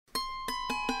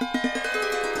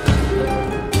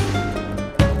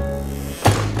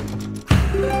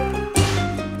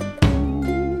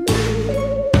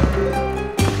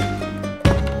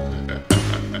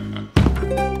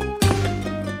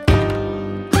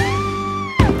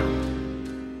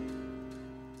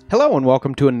Hello and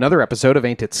welcome to another episode of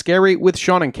Ain't It Scary with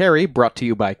Sean and Carrie, brought to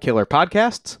you by Killer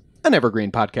Podcasts, an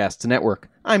Evergreen Podcasts network.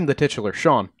 I'm the titular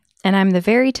Sean. And I'm the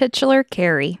very titular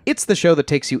Carrie. It's the show that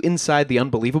takes you inside the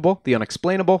unbelievable, the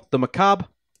unexplainable, the macabre,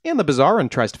 and the bizarre and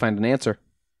tries to find an answer.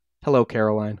 Hello,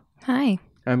 Caroline. Hi.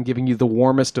 I'm giving you the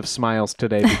warmest of smiles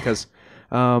today because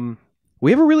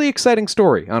we have a really exciting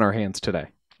story on our hands today.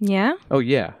 Yeah? Oh,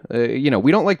 yeah.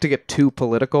 We don't like to get too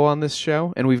political on this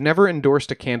show, and we've never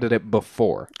endorsed a candidate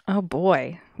before. Oh,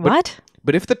 boy. What?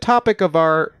 But if the topic of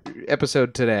our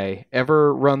episode today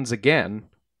ever runs again,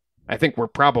 I think we're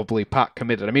probably pot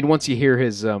committed. I mean, once you hear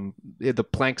his the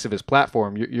planks of his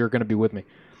platform, you're going to be with me.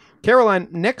 Caroline,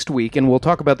 next week, and we'll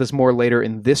talk about this more later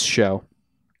in this show,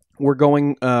 we're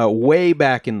going way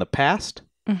back in the past.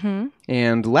 Mm-hmm.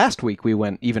 And last week we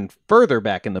went even further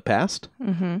back in the past.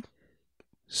 Mm-hmm.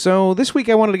 So this week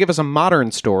I wanted to give us a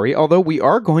modern story, although we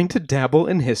are going to dabble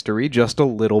in history just a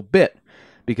little bit.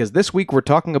 Because this week we're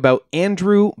talking about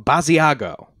Andrew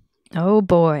Basiago. Oh,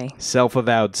 boy.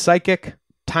 Self-avowed psychic,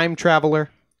 time traveler,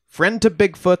 friend to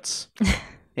Bigfoots,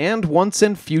 and once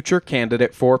and future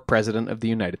candidate for President of the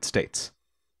United States.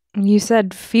 You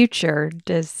said future.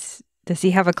 Does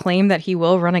he have a claim that he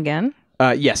will run again?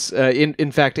 Yes.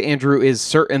 In fact, Andrew is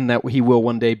certain that he will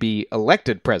one day be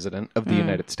elected President of the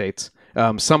United States.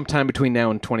 Sometime between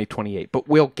now and 2028, but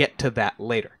we'll get to that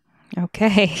later.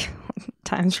 Okay.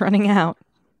 Time's running out.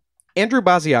 Andrew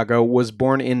Basiago was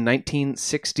born in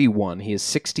 1961. He is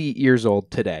 60 years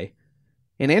old today.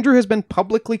 And Andrew has been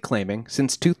publicly claiming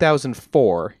since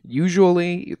 2004,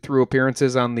 usually through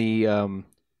appearances on the,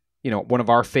 one of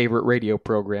our favorite radio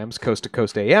programs, Coast to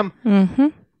Coast AM,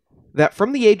 that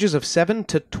from the ages of 7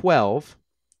 to 12,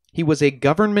 he was a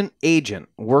government agent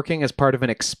working as part of an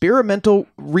experimental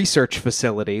research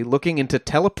facility looking into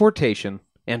teleportation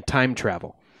and time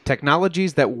travel,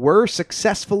 technologies that were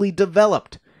successfully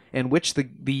developed and which the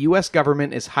U.S.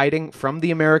 government is hiding from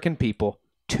the American people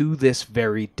to this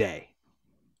very day.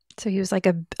 So he was like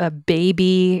a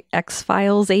baby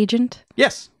X-Files agent?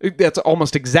 Yes, that's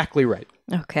almost exactly right.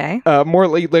 Okay. More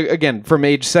like, again, from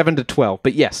age 7 to 12.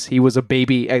 But yes, he was a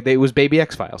baby. It was baby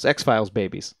X-Files. X-Files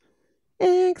babies.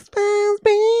 X-Files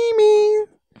babies.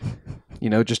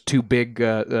 Just two big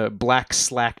black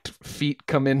slacked feet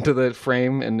come into the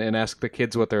frame and ask the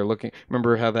kids what they're looking.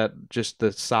 Remember how that just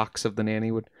the socks of the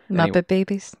nanny would... Muppet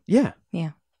babies? Yeah.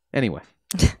 Yeah. Anyway.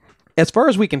 As far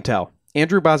as we can tell,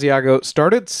 Andrew Basiago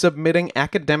started submitting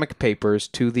academic papers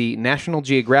to the National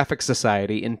Geographic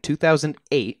Society in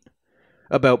 2008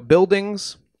 about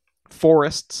buildings,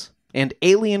 forests, and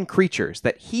alien creatures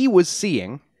that he was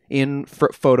seeing in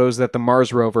photos that the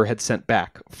Mars rover had sent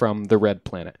back from the Red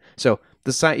Planet. So,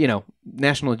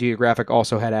 National Geographic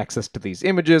also had access to these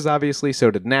images, obviously,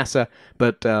 so did NASA,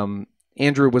 but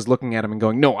Andrew was looking at him and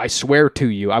going, no, I swear to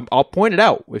you, I'll point it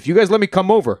out. If you guys let me come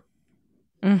over,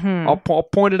 I'll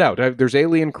point it out. There's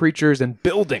alien creatures and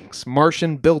buildings,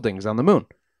 Martian buildings on the moon.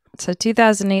 So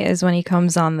 2008 is when he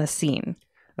comes on the scene.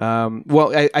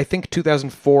 I think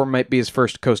 2004 might be his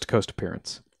first coast-to-coast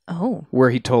appearance. Oh.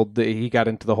 Where he got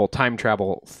into the whole time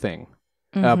travel thing.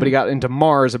 But he got into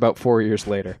Mars about 4 years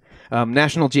later.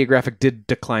 National Geographic did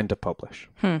decline to publish.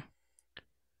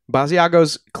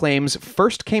 Basiago's claims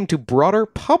first came to broader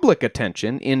public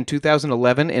attention in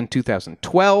 2011 and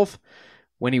 2012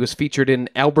 when he was featured in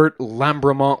Albert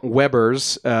Lambremont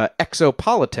Weber's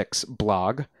Exopolitics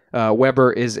blog.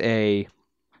 Weber is an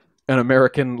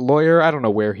American lawyer. I don't know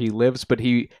where he lives, but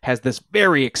he has this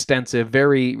very extensive,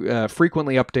 very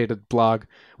frequently updated blog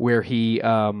where he's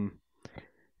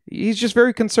just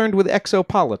very concerned with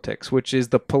exopolitics, which is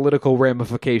the political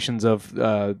ramifications of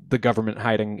the government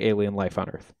hiding alien life on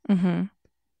Earth. Mm-hmm.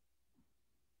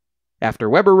 After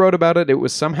Weber wrote about it, it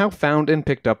was somehow found and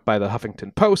picked up by the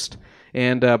Huffington Post,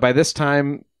 and by this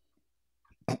time,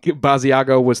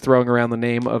 Basiago was throwing around the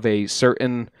name of a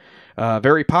certain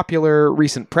very popular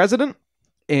recent president,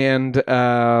 and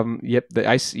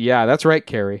that's right,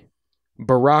 Carrie.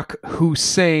 Barack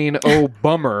Hussein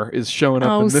Obama is showing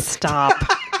up in this. Oh, stop.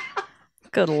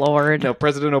 Good Lord. No,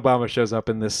 President Obama shows up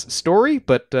in this story,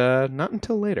 but not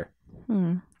until later.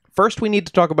 First, we need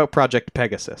to talk about Project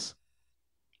Pegasus.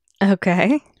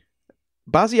 Okay.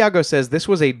 Basiago says this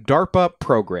was a DARPA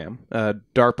program.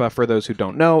 DARPA, for those who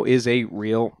don't know, is a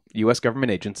real U.S.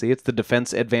 government agency. It's the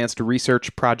Defense Advanced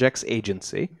Research Projects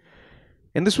Agency.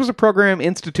 And this was a program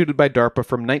instituted by DARPA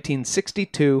from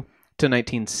 1962 to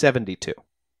 1972,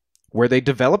 where they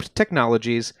developed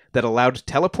technologies that allowed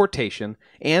teleportation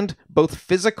and both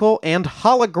physical and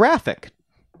holographic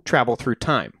travel through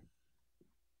time.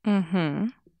 Mm-hmm.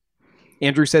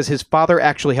 Andrew says his father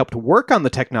actually helped work on the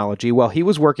technology while he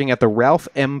was working at the Ralph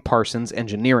M. Parsons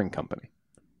Engineering Company.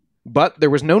 But there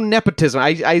was no nepotism.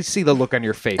 I see the look on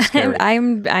your face, Carrie.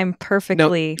 I'm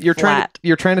perfectly flat.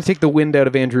 You're trying to take the wind out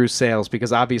of Andrew's sails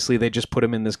because obviously they just put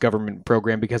him in this government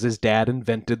program because his dad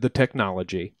invented the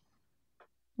technology.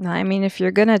 I mean, if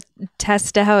you're going to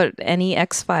test out any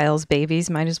X-Files babies,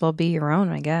 might as well be your own,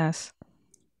 I guess.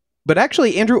 But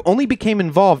actually, Andrew only became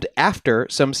involved after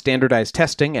some standardized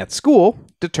testing at school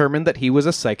determined that he was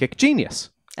a psychic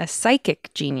genius. A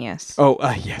psychic genius. Oh,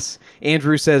 yes.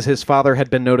 Andrew says his father had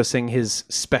been noticing his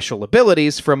special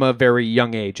abilities from a very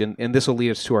young age, and this will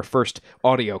lead us to our first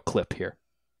audio clip here.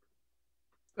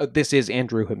 This is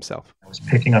Andrew himself. I was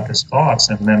picking up his thoughts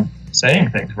and then saying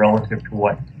things relative to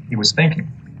what he was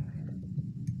thinking.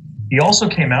 He also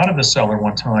came out of the cellar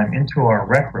one time into our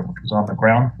rec room, which was on the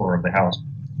ground floor of the house,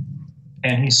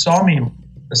 and he saw me,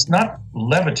 it's not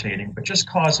levitating, but just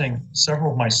causing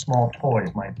several of my small toys,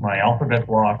 my alphabet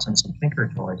blocks and some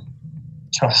Tinker toys,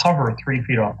 to hover 3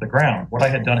 feet off the ground. What I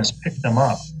had done is pick them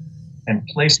up and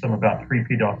place them about 3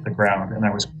 feet off the ground, and I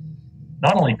was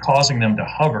not only causing them to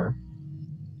hover,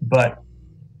 but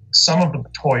some of the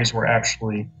toys were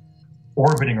actually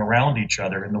orbiting around each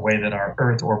other in the way that our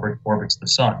Earth orbits the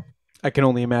sun. I can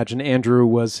only imagine Andrew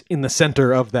was in the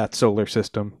center of that solar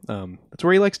system. That's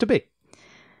where he likes to be.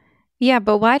 Yeah,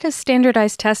 but why does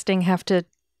standardized testing have to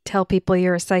tell people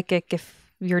you're a psychic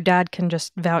if your dad can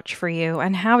just vouch for you?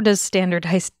 And how does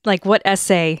standardized, like what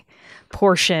essay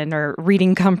portion or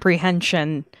reading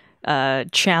comprehension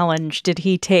challenge did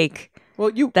he take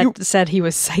that said he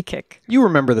was psychic? You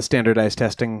remember the standardized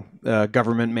testing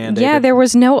government mandate? Yeah, there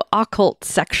was no occult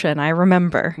section, I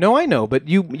remember. No, I know, but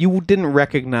you didn't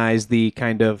recognize the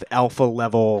kind of alpha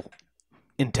level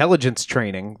intelligence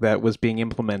training that was being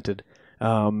implemented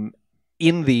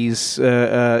in these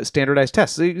standardized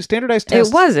tests. Standardized tests.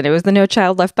 It wasn't. It was the No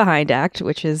Child Left Behind Act,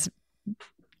 which is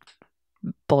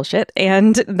bullshit,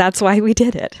 and that's why we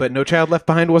did it. But No Child Left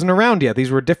Behind wasn't around yet.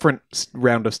 These were a different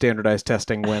round of standardized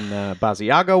testing when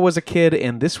Basiago was a kid,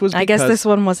 and this was because... I guess this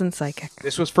one wasn't psychic.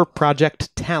 This was for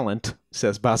Project Talent,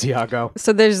 says Basiago.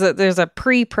 So there's a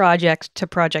pre-project to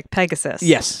Project Pegasus.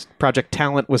 Yes. Project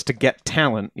Talent was to get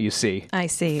talent, you see. I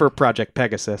see. For Project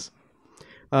Pegasus.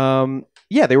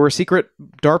 Yeah, they were a secret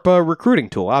DARPA recruiting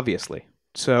tool, obviously.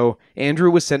 So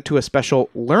Andrew was sent to a special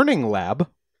learning lab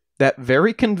that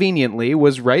very conveniently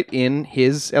was right in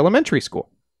his elementary school.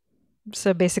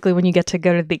 So basically when you get to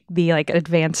go to the like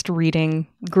advanced reading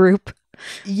group.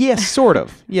 Yes, sort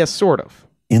of. Yes, sort of.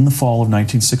 In the fall of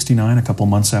 1969, a couple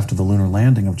months after the lunar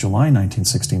landing of July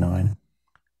 1969.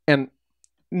 And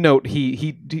note,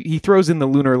 he throws in the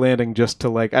lunar landing just to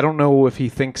like, I don't know if he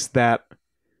thinks that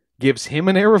gives him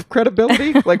an air of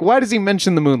credibility. Like, why does he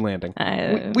mention the moon landing?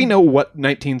 We know what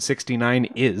 1969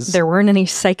 is. There weren't any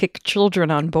psychic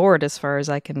children on board, as far as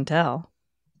I can tell.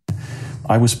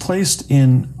 I was placed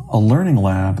in a learning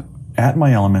lab at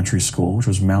my elementary school, which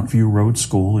was Mount View Road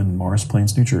School in Morris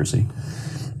Plains, New Jersey.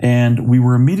 And we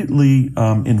were immediately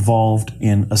involved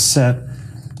in a set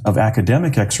of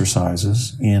academic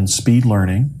exercises in speed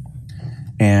learning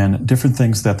and different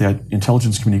things that the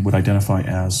intelligence community would identify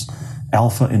as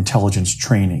alpha intelligence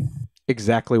training.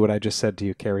 Exactly what I just said to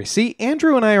you, Carrie. See,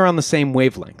 Andrew and I are on the same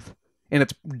wavelength. And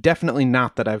it's definitely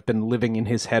not that I've been living in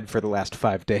his head for the last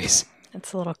 5 days.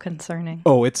 It's a little concerning.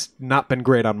 Oh, it's not been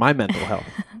great on my mental health.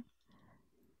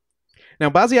 Now,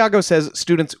 Basiago says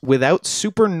students without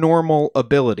supernormal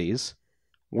abilities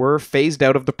were phased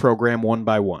out of the program one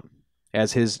by one,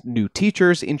 as his new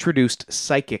teachers introduced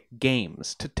psychic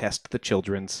games to test the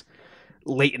children's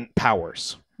latent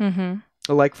powers. Mm-hmm.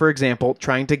 Like, for example,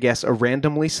 trying to guess a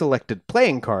randomly selected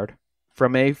playing card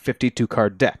from a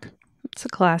 52-card deck. It's a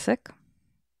classic.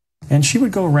 And she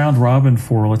would go round robin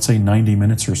for, let's say, 90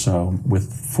 minutes or so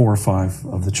with 4 or 5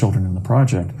 of the children in the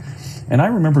project. And I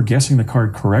remember guessing the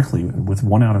card correctly with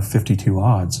 1 out of 52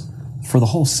 odds for the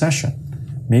whole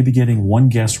session. Maybe getting 1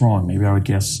 guess wrong. Maybe I would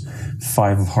guess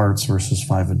 5 of hearts versus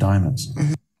 5 of diamonds.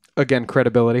 Again,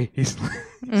 credibility. He's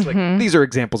like, these are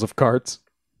examples of cards.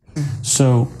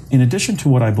 So, in addition to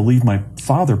what I believe my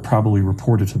father probably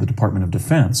reported to the Department of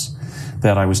Defense,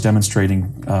 that I was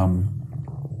demonstrating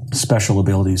special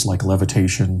abilities like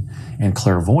levitation and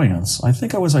clairvoyance, I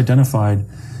think I was identified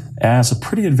as a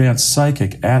pretty advanced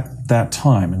psychic at that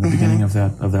time, in the beginning of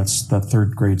that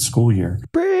 3rd grade school year.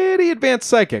 Pretty advanced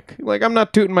psychic. Like, I'm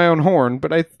not tooting my own horn,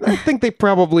 but I think they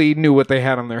probably knew what they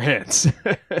had on their hands.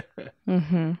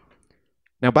 Mm-hmm.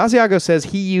 Now, Basiago says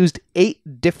he used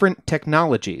 8 different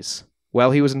technologies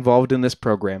while he was involved in this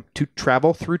program to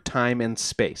travel through time and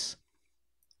space,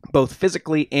 both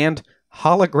physically and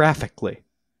holographically.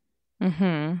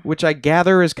 which I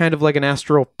gather is kind of like an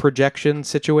astral projection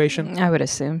situation. I would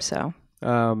assume so.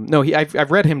 No,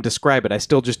 I've read him describe it. I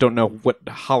still just don't know what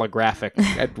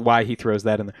holographic, why he throws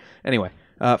that in there. Anyway,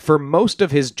 for most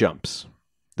of his jumps,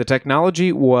 the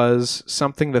technology was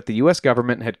something that the U.S.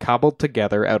 government had cobbled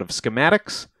together out of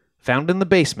schematics found in the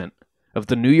basement of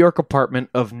the New York apartment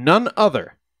of none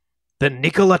other than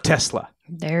Nikola Tesla.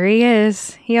 There he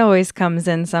is. He always comes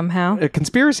in somehow.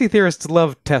 Conspiracy theorists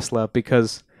love Tesla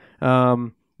because,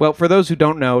 well, for those who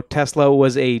don't know, Tesla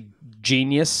was a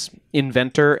genius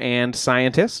inventor and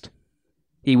scientist.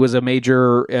 He was a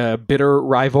major bitter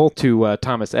rival to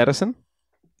Thomas Edison.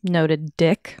 Noted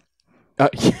dick.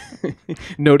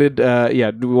 Noted,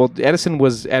 well, Edison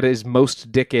was at his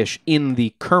most dickish in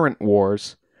the current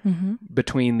wars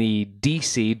between the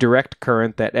DC, direct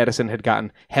current, that Edison had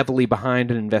gotten heavily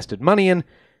behind and invested money in,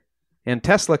 and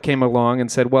Tesla came along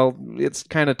and said, well, it's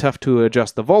kind of tough to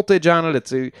adjust the voltage on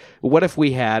it. What if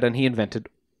we had, and he invented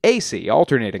AC,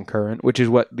 alternating current, which is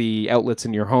what the outlets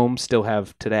in your home still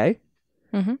have today.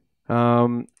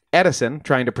 Edison,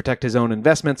 trying to protect his own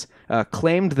investments,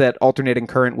 claimed that alternating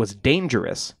current was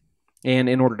dangerous. And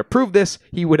in order to prove this,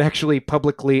 he would actually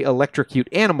publicly electrocute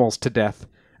animals to death,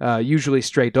 usually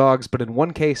stray dogs, but in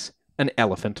one case, an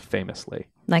elephant, famously.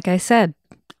 Like I said,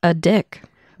 a dick.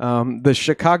 The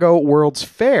Chicago World's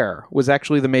Fair was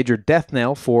actually the major death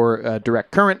knell for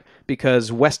direct current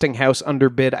because Westinghouse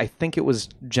underbid, I think it was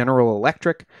General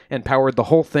Electric, and powered the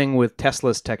whole thing with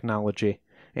Tesla's technology.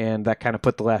 And that kind of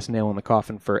put the last nail in the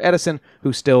coffin for Edison,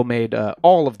 who still made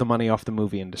all of the money off the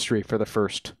movie industry for the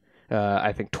first,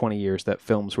 I think, 20 years that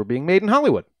films were being made in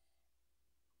Hollywood.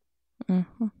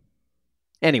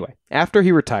 Anyway, after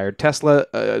he retired, Tesla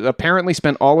apparently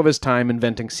spent all of his time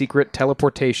inventing secret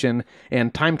teleportation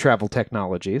and time travel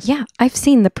technologies. Yeah, I've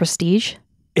seen The Prestige.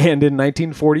 And in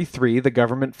 1943, the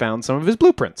government found some of his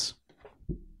blueprints.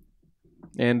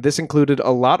 And this included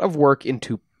a lot of work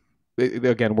into,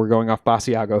 again, we're going off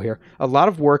Basiago here, a lot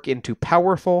of work into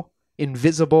powerful,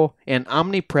 invisible, and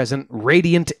omnipresent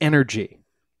radiant energy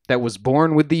that was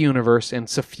born with the universe and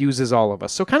suffuses all of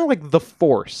us. So kind of like the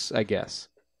Force, I guess.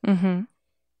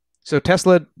 So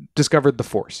Tesla discovered the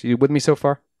Force. You with me so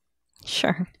far?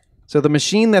 Sure. So the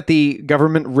machine that the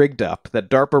government rigged up, that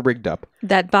DARPA rigged up.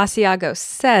 That Basiago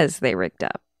says they rigged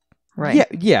up, right?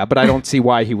 Yeah, but I don't see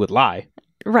why he would lie.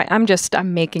 Right, I'm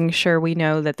making sure we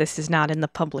know that this is not in the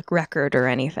public record or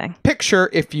anything. Picture,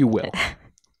 if you will,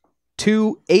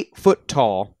 2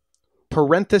 8-foot-tall,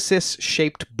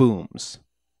 parenthesis-shaped booms.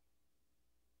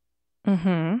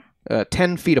 10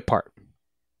 feet apart.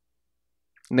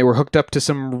 And they were hooked up to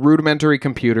some rudimentary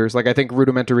computers, like I think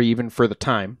rudimentary even for the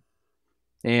time.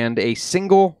 And a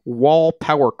single wall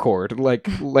power cord,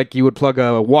 like you would plug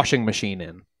a washing machine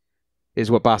in,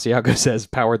 is what Basiago says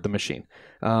powered the machine.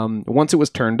 Once it was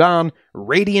turned on,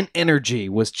 radiant energy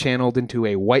was channeled into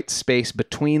a white space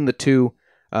between the two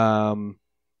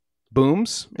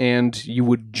booms, and you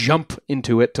would jump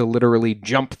into it to literally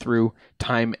jump through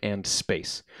time and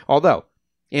space. Although,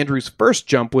 Andrew's first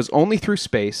jump was only through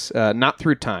space, not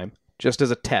through time, just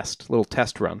as a little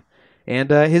test run.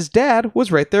 And his dad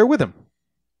was right there with him.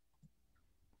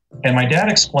 And my dad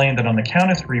explained that on the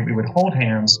count of 3, we would hold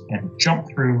hands and jump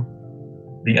through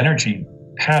the energy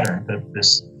pattern,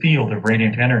 this field of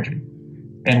radiant energy.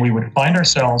 And we would find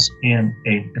ourselves in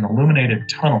an illuminated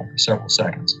tunnel for several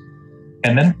seconds.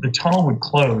 And then the tunnel would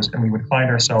close and we would find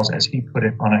ourselves, as he put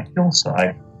it, on a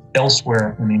hillside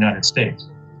elsewhere in the United States.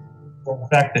 In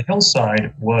fact, the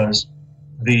hillside was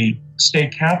the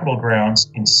state capitol grounds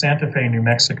in Santa Fe, New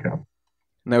Mexico.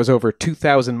 And that was over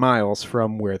 2,000 miles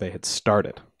from where they had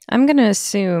started. I'm going to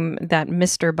assume that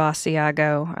Mr.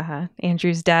 Basiago,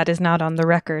 Andrew's dad, is not on the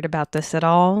record about this at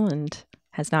all and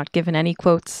has not given any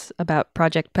quotes about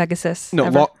Project Pegasus.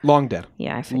 No, long dead.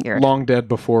 Yeah, I figured. Long dead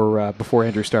before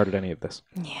Andrew started any of this.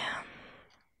 Yeah.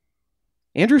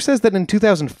 Andrew says that in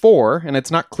 2004, and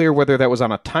it's not clear whether that was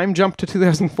on a time jump to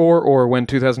 2004 or when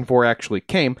 2004 actually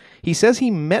came, he says he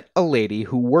met a lady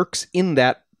who works in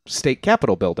that state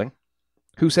capitol building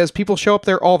who says people show up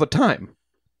there all the time.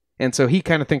 And so he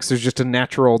kind of thinks there's just a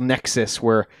natural nexus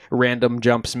where random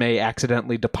jumps may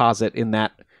accidentally deposit in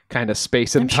that kind of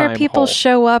space and time. I'm sure people hole.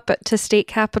 show up to state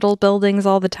capitol buildings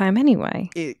all the time anyway.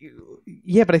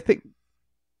 Yeah, but I think...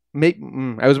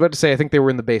 I was about to say I think they were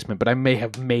in the basement, but I may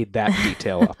have made that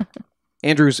detail up.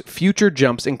 Andrew's future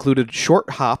jumps included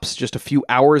short hops, just a few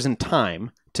hours in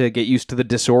time, to get used to the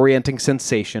disorienting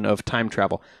sensation of time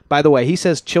travel. By the way, he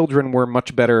says children were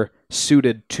much better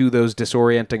suited to those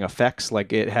disorienting effects.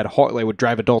 Like it would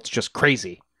drive adults just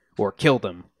crazy or kill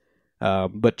them.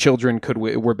 But children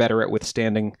were better at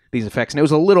withstanding these effects, and it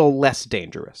was a little less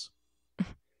dangerous.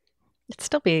 I'd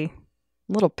still be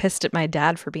a little pissed at my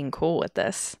dad for being cool with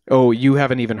this. Oh, you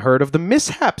haven't even heard of the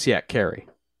mishaps yet, Carrie.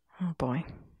 Oh, boy.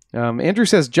 Andrew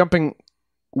says jumping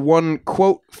one,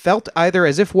 quote, felt either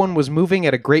as if one was moving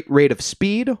at a great rate of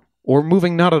speed or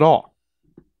moving not at all,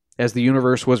 as the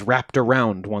universe was wrapped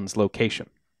around one's location.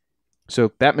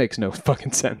 So that makes no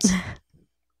fucking sense.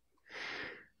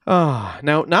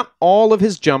 Now, not all of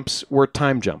his jumps were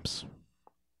time jumps,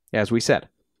 as we said.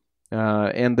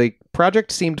 And the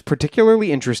project seemed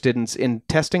particularly interested in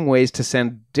testing ways to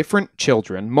send different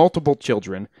children, multiple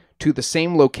children, to the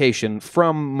same location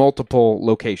from multiple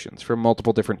locations, from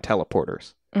multiple different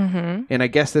teleporters. Mm-hmm. And I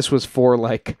guess this was for,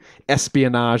 like,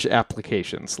 espionage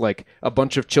applications. Like, a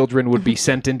bunch of children would be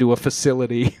sent into a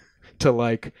facility to,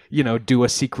 like, you know, do a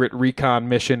secret recon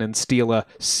mission and steal a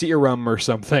serum or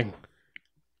something.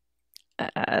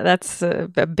 That's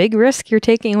a big risk you're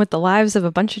taking with the lives of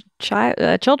a bunch of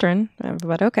children,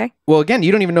 but okay. Well, again,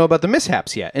 you don't even know about the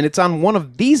mishaps yet. And it's on one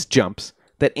of these jumps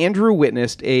that Andrew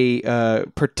witnessed a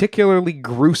particularly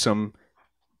gruesome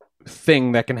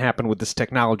thing that can happen with this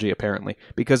technology, apparently.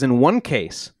 Because in one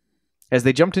case, as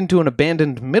they jumped into an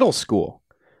abandoned middle school,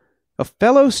 a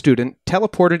fellow student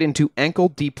teleported into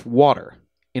ankle-deep water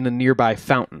in a nearby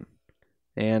fountain.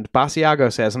 And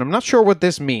Basiago says, and I'm not sure what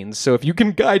this means, so if you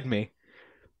can guide me,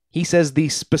 he says the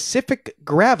specific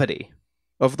gravity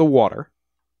of the water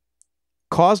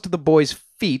caused the boy's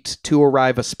feet to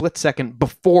arrive a split second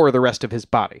before the rest of his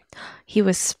body. He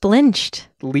was splinched.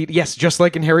 Yes, just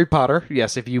like in Harry Potter.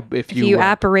 Yes, if you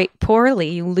apparate poorly,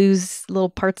 you lose little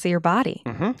parts of your body.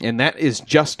 Mm-hmm. And that is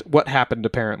just what happened,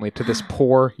 apparently, to this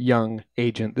poor young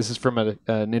agent. This is from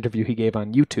an interview he gave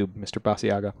on YouTube, Mr.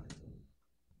 Basiago.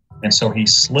 And so he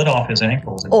slid off his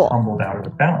ankles and tumbled out of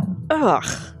the fountain,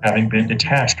 having been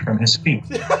detached from his feet.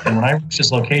 And when I reached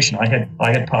his location, I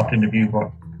had popped into view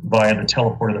via the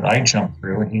teleporter that I jumped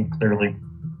through, and he clearly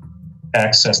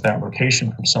accessed that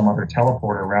location from some other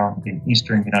teleporter around the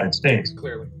eastern United States.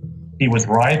 Clearly. He was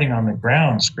writhing on the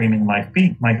ground, screaming, my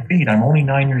feet, I'm only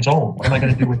 9 years old. What am I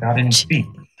going to do without any feet?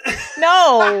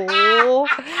 No.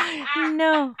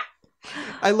 No.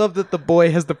 I love that the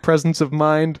boy has the presence of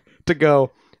mind to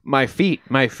go, my feet,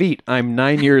 I'm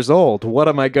 9 years old. What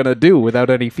am I going to do without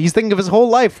any feet? He's thinking of his whole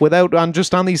life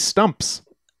just on these stumps.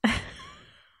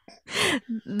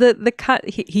 The cut,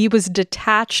 he was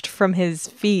detached from his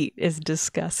feet is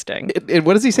disgusting.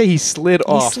 What does he say? He slid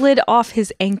off. He slid off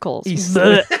his ankles. He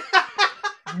slid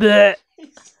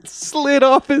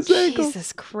off his ankles.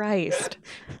 Jesus Christ.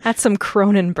 That's some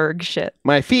Cronenberg shit.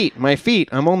 My feet,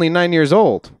 I'm only 9 years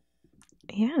old.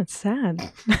 Yeah, it's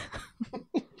sad.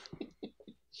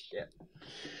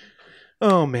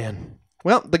 Oh, man.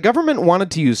 Well, the government wanted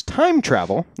to use time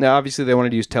travel. Now, obviously, they wanted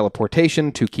to use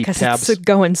teleportation to keep tabs. It's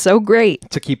going so great.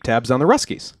 To keep tabs on the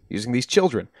Ruskies, using these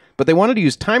children. But they wanted to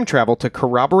use time travel to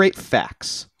corroborate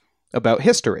facts about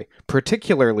history,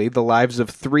 particularly the lives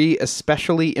of three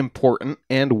especially important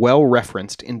and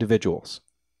well-referenced individuals.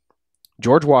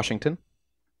 George Washington,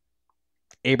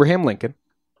 Abraham Lincoln,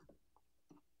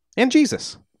 and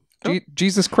Jesus.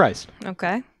 Jesus Christ.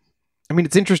 Okay. I mean,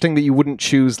 it's interesting that you wouldn't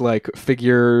choose, like,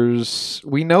 figures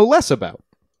we know less about.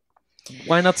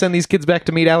 Why not send these kids back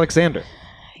to meet Alexander?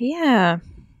 Yeah.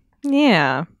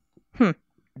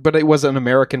 But it was an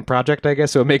American project, I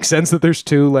guess, so it makes sense that there's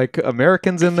two, like,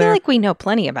 Americans in there. I feel like we know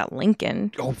plenty about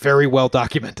Lincoln. Oh, very well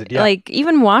documented, yeah. Like,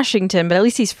 even Washington, but at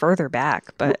least he's further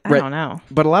back, but I don't know.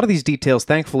 But a lot of these details,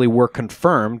 thankfully, were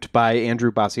confirmed by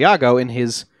Andrew Basiago in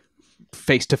his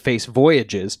face-to-face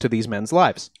voyages to these men's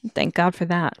lives. Thank God for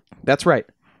that. That's right.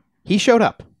 He showed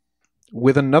up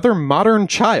with another modern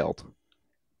child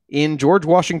in George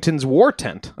Washington's war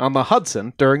tent on the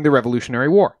Hudson during the Revolutionary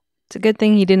War. It's a good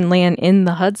thing he didn't land in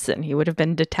the Hudson. He would have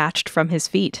been detached from his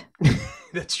feet.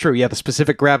 That's true. Yeah, the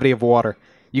specific gravity of water.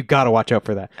 You got to watch out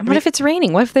for that. And what if it's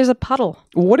raining? What if there's a puddle?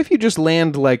 What if you just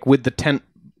land, like, with the tent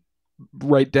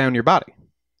right down your body?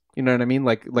 You know what I mean?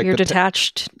 Like you're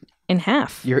detached in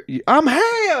half. I'm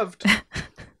halved!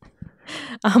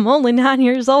 I'm only 9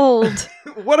 years old.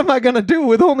 What am I going to do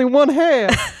with only one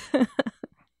half?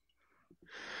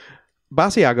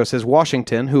 Basiago says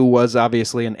Washington, who was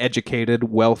obviously an educated,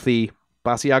 wealthy,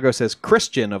 Basiago says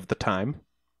Christian of the time.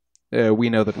 We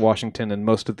know that Washington and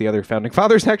most of the other founding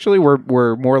fathers actually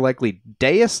were more likely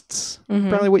deists,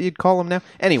 probably what you'd call them now.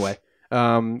 Anyway,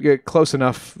 close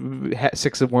enough,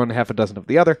 6 of one, half a dozen of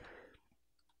the other.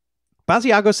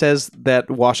 Basiago says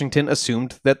that Washington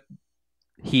assumed that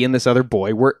he and this other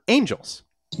boy were angels.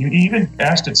 You even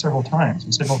asked it several times.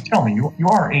 He said, well, tell me, you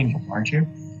are angels, aren't you?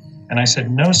 And I said,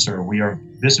 no, sir, we are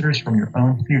visitors from your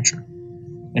own future.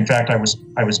 In fact, I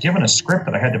was given a script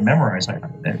that I had to memorize.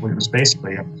 It was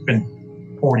basically, it's been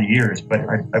 40 years, but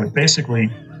I was basically,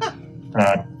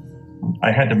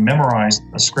 I had to memorize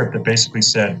a script that basically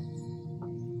said,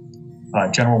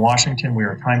 General Washington, we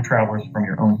are time travelers from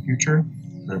your own future,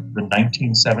 the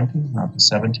 1970s, not the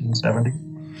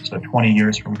 1770s, so 20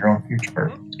 years from your own future,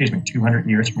 or, excuse me, 200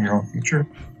 years from your own future.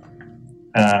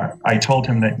 I told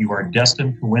him that you are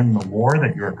destined to win the war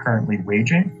that you are currently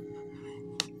waging.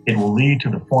 It will lead to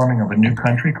the forming of a new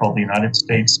country called the United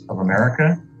States of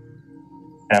America.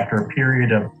 After a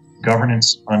period of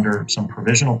governance under some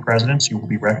provisional presidents, you will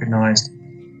be recognized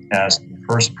as the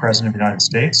first president of the United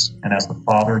States and as the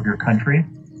father of your country.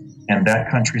 And that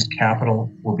country's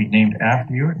capital will be named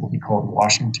after you. It will be called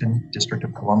Washington, District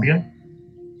of Columbia.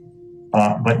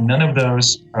 But none of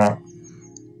those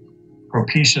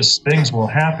propitious things will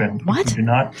happen if you do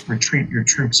not retreat your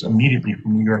troops immediately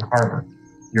from New York Harbor.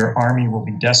 Your army will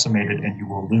be decimated and you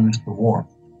will lose the war.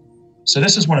 So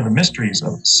this is one of the mysteries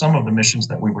of some of the missions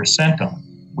that we were sent on.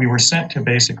 We were sent to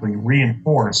basically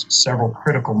reinforce several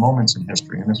critical moments in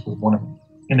history, and this was one of them.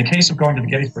 In the case of going to the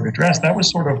Gettysburg Address, that was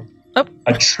sort of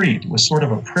a treat. It was sort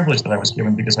of a privilege that I was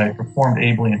given because I had performed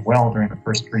ably and well during the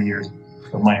first 3 years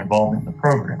of my involvement in the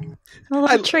program. A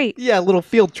little treat. Yeah, a little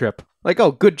field trip. Like,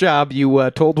 oh, good job. You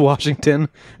told Washington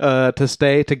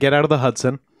to get out of the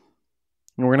Hudson.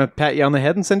 And we're going to pat you on the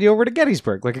head and send you over to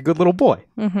Gettysburg like a good little boy.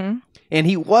 Mm-hmm. And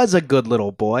he was a good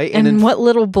little boy. And what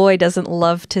little boy doesn't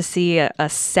love to see a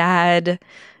sad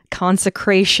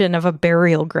consecration of a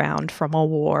burial ground from a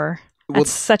war? That's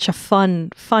such a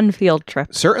fun field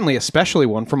trip. Certainly, especially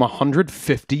one from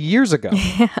 150 years ago.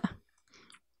 Yeah.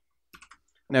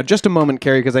 Now, just a moment,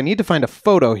 Carrie, because I need to find a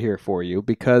photo here for you,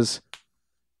 because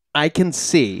I can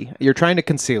see, you're trying to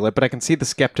conceal it, but I can see the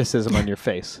skepticism on your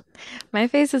face. My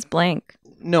face is blank.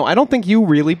 No, I don't think you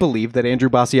really believe that Andrew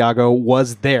Basiago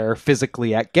was there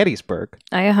physically at Gettysburg.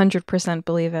 I 100%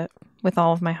 believe it with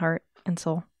all of my heart and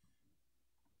soul.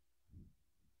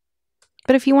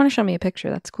 But if you want to show me a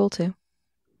picture, that's cool too.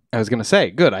 I was going to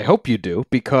say, good, I hope you do,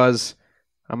 because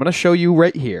I'm going to show you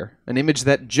right here an image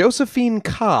that Josephine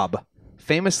Cobb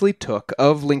famously took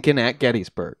of Lincoln at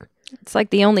Gettysburg. It's like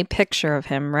the only picture of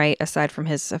him, right, aside from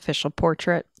his official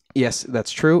portrait. Yes,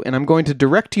 that's true, and I'm going to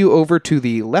direct you over to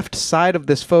the left side of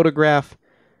this photograph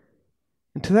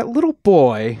and to that little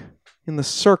boy in the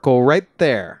circle right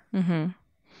there. Mm-hmm.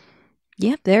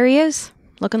 Yep, there he is,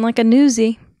 looking like a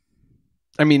newsie.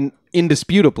 I mean,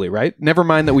 indisputably, right? Never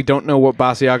mind that we don't know what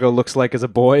Basiago looks like as a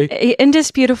boy.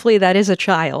 Indisputably, that is a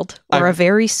child, or a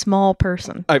very small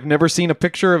person. I've never seen a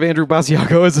picture of Andrew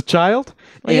Basiago as a child.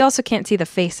 Well, you also can't see the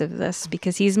face of this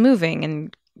because he's moving,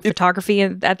 and photography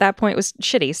at that point was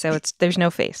shitty, so there's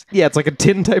no face. Yeah, it's like a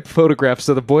tin-type photograph,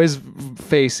 so the boy's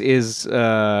face is...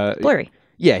 blurry.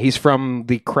 Yeah, he's from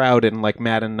the crowd in, like,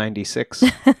 Madden 96.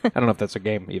 I don't know if that's a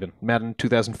game, even. Madden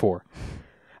 2004.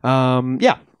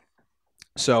 Yeah.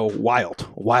 So,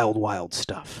 wild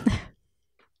stuff.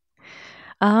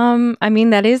 I mean,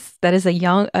 that is a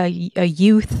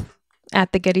youth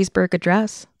at the Gettysburg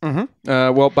Address. Mm-hmm.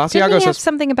 Well, Basiago Didn't he have says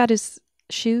something about his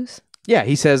shoes? Yeah,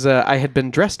 he says, I had been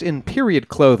dressed in period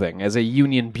clothing as a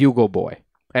Union bugle boy.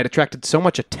 I had attracted so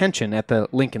much attention at the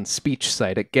Lincoln speech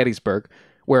site at Gettysburg,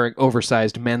 wearing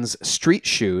oversized men's street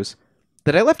shoes,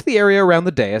 that I left the area around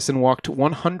the dais and walked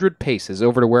 100 paces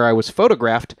over to where I was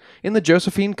photographed in the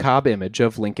Josephine Cobb image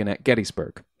of Lincoln at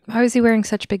Gettysburg. Why was he wearing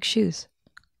such big shoes?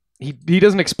 He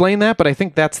doesn't explain that, but I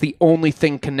think that's the only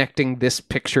thing connecting this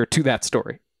picture to that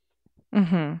story.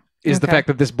 Mm-hmm. Is the fact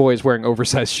that this boy is wearing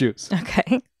oversized shoes.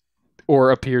 Okay.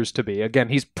 Or appears to be. Again,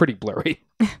 he's pretty blurry.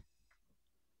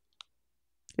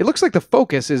 It looks like the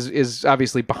focus is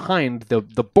obviously behind the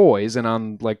boys and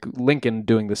on, like, Lincoln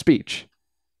doing the speech.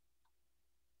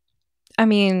 I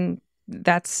mean,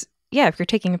 if you're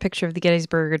taking a picture of the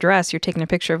Gettysburg Address, you're taking a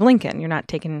picture of Lincoln. You're not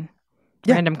taking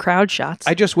random crowd shots.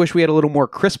 I just wish we had a little more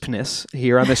crispness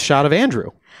here on this shot of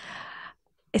Andrew.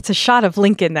 It's a shot of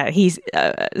Lincoln that he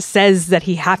says that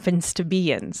he happens to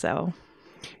be in, so...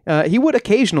 He would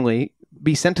occasionally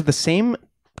be sent to the same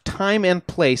time and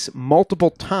place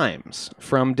multiple times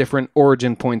from different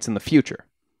origin points in the future.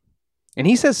 And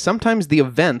he says sometimes the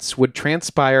events would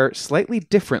transpire slightly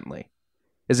differently,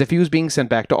 as if he was being sent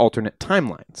back to alternate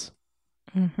timelines.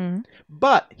 Mm-hmm.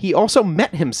 But he also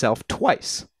met himself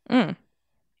twice. Mm.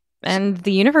 And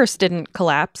the universe didn't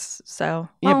collapse, so,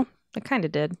 well, it kind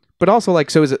of did. But also, like,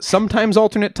 so is it sometimes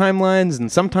alternate timelines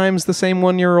and sometimes the same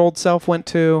one your old self went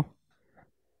to?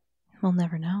 We'll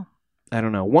never know. I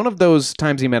don't know. One of those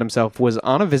times he met himself was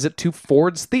on a visit to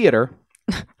Ford's Theater.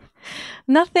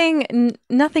 Nothing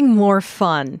more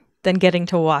fun than getting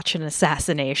to watch an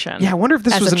assassination. Yeah, I wonder if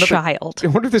this was another child. I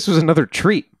wonder if this was another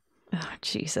treat. Oh,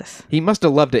 Jesus. He must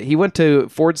have loved it. He went to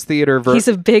Ford's Theater. He's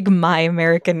a big My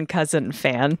American Cousin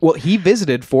fan. Well, he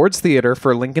visited Ford's Theater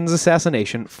for Lincoln's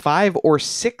assassination 5 or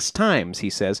 6 times, he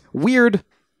says. Weird.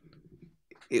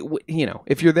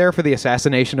 If you're there for the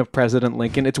assassination of President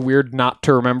Lincoln, it's weird not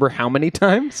to remember how many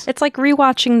times. It's like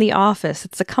rewatching The Office.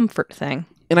 It's a comfort thing.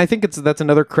 And I think that's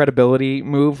another credibility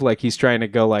move. Like, he's trying to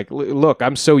go like, look,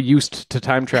 I'm so used to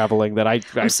time traveling that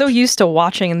I'm so used to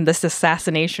watching this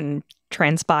assassination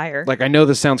transpire. Like, I know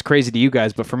this sounds crazy to you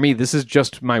guys, but for me, this is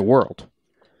just my world.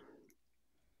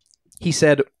 He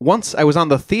said, once I was on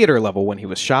the theater level when he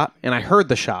was shot, and I heard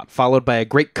the shot, followed by a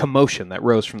great commotion that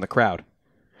rose from the crowd.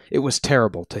 It was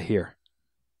terrible to hear.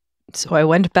 So I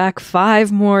went back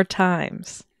 5 more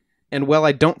times. And while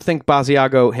I don't think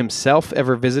Basiago himself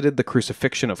ever visited the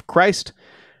crucifixion of Christ,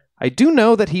 I do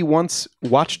know that he once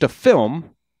watched a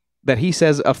film that he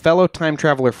says a fellow time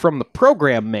traveler from the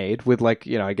program made with, like,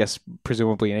 I guess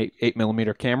presumably an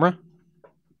 8mm camera.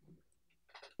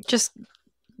 Just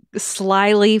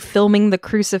slyly filming the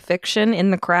crucifixion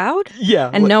in the crowd? Yeah.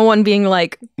 And no one being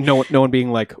like... No one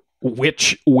being like,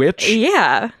 which?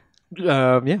 Yeah.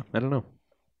 Yeah, I don't know.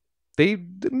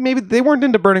 Maybe they weren't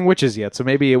into burning witches yet, so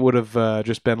maybe it would have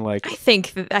just been like... I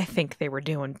think they were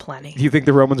doing plenty. Do you think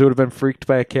the Romans would have been freaked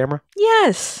by a camera?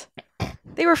 Yes.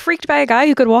 They were freaked by a guy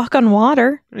who could walk on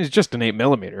water. It's just an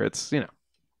 8mm. It's,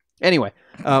 Anyway,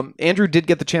 Andrew did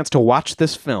get the chance to watch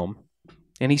this film,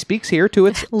 and he speaks here to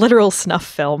its... Literal snuff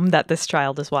film that this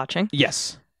child is watching.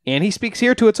 Yes. And he speaks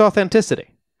here to its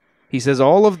authenticity. He says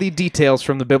all of the details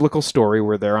from the biblical story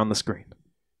were there on the screen.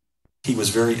 He was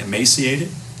very emaciated.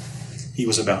 He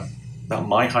was about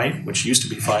my height, which used to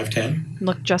be 5'10".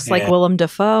 Looked just like Willem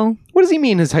Dafoe. What does he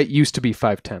mean his height used to be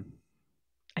 5'10"?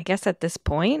 I guess at this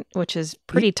point, which is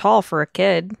pretty tall for a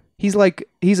kid. He's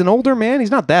an older man.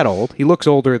 He's not that old. He looks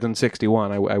older than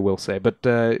 61, I will say. But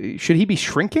should he be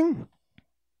shrinking?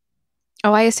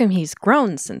 Oh, I assume he's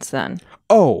grown since then.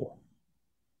 Oh.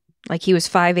 Like he was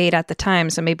 5'8" at the time,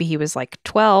 so maybe he was like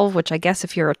 12, which I guess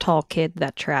if you're a tall kid,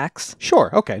 that tracks.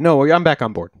 Sure. Okay. No, I'm back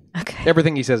on board. Okay.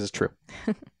 Everything he says is true.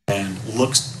 And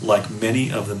looks like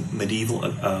many of the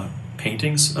medieval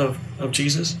paintings of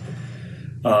Jesus.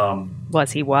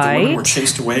 Was he The women were white?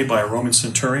 chased away by a Roman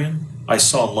centurion. I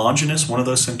saw Longinus, one of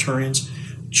those centurions,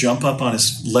 jump up on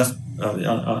his left,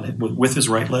 with his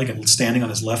right leg and standing on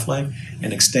his left leg,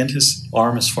 and extend his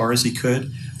arm as far as he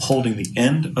could, holding the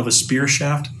end of a spear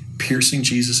shaft, piercing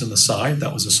Jesus in the side.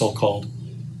 That was a so-called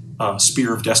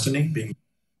spear of destiny, being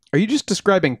Are you just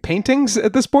describing paintings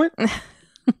at this point?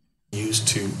 used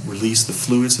to release the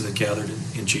fluids that had gathered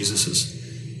in Jesus's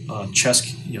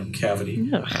chest, cavity.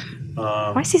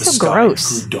 Why is he The so sky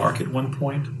gross? grew dark at one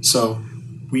point, so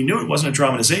we knew it wasn't a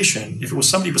dramatization. If it was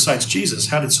somebody besides Jesus,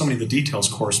 how did so many of the details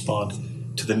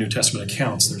correspond to the New Testament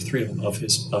accounts? There are 3 of them of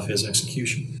his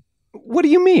execution. What do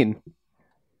you mean?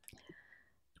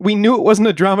 We knew it wasn't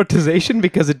a dramatization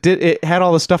because it had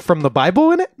all the stuff from the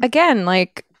Bible in it? Again,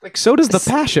 like So does The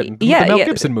Passion, the Mel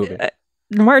Gibson movie.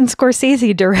 Martin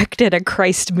Scorsese directed a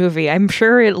Christ movie. I'm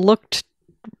sure it looked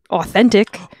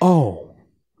authentic. Oh,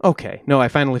 okay. No, I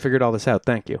finally figured all this out.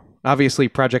 Thank you. Obviously,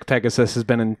 Project Pegasus has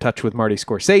been in touch with Marty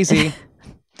Scorsese.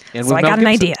 And So with I Mel got an Gibson.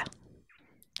 idea.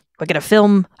 We're going to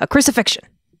film a crucifixion.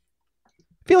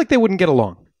 I feel like they wouldn't get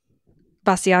along.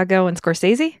 Basiago and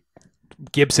Scorsese?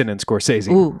 Gibson and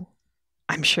Scorsese. Ooh,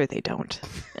 I'm sure they don't.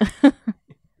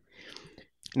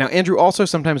 Now, Andrew also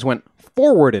sometimes went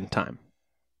forward in time.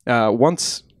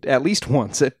 At least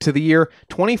once, to the year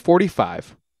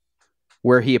 2045,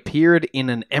 where he appeared in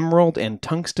an emerald and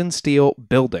tungsten steel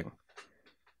building,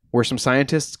 where some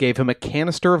scientists gave him a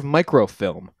canister of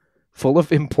microfilm full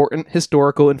of important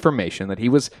historical information that he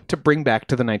was to bring back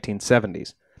to the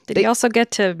 1970s. Did he also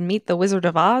get to meet the Wizard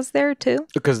of Oz there, too?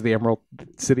 Because of the Emerald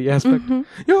City aspect. Mm-hmm.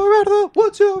 You're out of the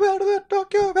woods, you're out of the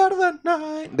dark, you're out of the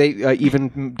night. They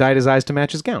even dyed his eyes to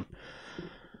match his gown.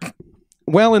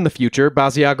 Well, in the future,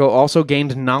 Basiago also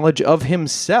gained knowledge of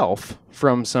himself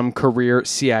from some career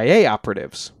CIA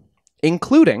operatives,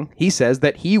 including, he says,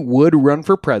 that he would run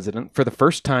for president for the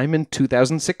first time in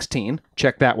 2016.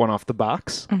 Check that one off the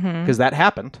box, because that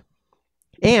happened.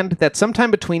 And that sometime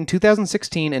between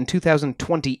 2016 and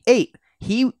 2028,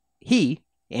 he,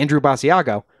 Andrew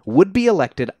Basiago, would be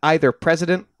elected either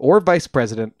president or vice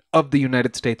president of the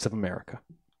United States of America.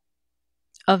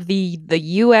 Of the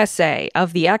USA,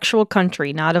 of the actual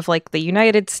country, not of like the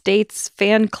United States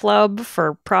fan club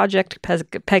for Project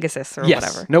Pegasus or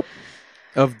whatever. Nope.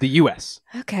 Of the U.S.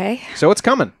 Okay. So it's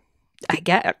coming. I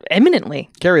get imminently.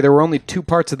 Carrie, there were only 2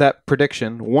 parts of that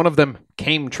prediction. One of them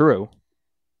came true.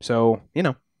 So,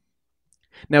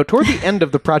 Now, toward the end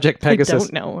of the Project Pegasus... I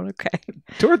don't know. Okay.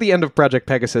 Toward the end of Project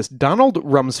Pegasus, Donald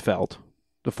Rumsfeld,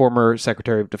 the former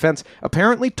Secretary of Defense,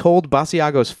 apparently told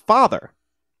Basiago's father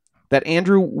that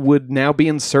Andrew would now be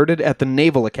inserted at the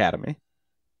Naval Academy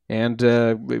and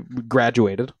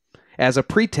graduated as a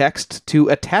pretext to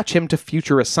attach him to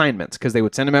future assignments, because they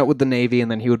would send him out with the Navy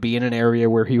and then he would be in an area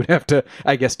where he would have to,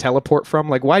 I guess, teleport from.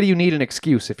 Like, why do you need an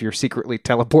excuse if you're secretly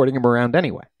teleporting him around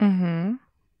anyway? Mm-hmm.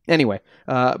 Anyway,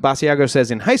 Basiago says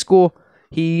in high school,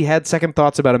 he had second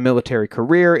thoughts about a military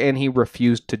career and he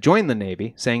refused to join the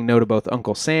Navy, saying no to both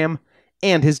Uncle Sam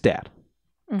and his dad.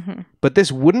 Mm-hmm. But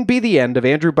this wouldn't be the end of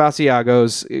Andrew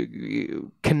Basiago's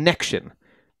connection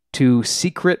to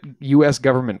secret U.S.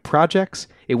 government projects.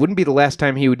 It wouldn't be the last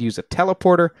time he would use a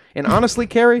teleporter. And honestly,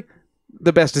 Carrie,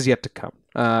 the best is yet to come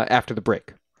after the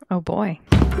break. Oh, boy.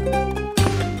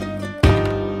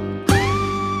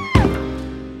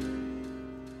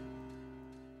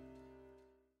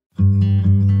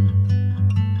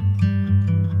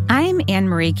 I'm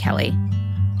Anne-Marie Kelly.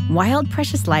 Wild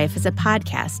Precious Life is a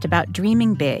podcast about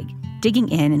dreaming big, digging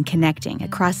in and connecting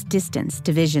across distance,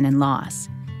 division, and loss.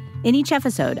 In each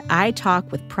episode, I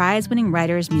talk with prize-winning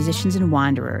writers, musicians, and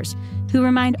wanderers who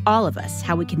remind all of us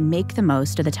how we can make the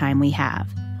most of the time we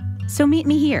have. So meet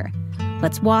me here.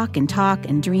 Let's walk and talk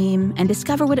and dream and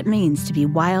discover what it means to be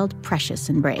wild, precious,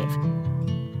 and brave.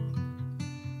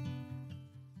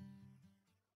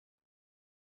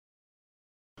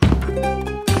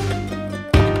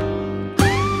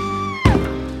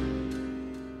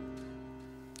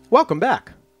 Welcome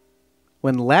back.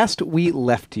 When last we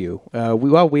left you,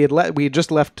 we had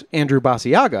just left Andrew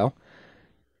Basiago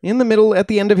in the middle at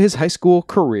the end of his high school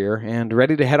career and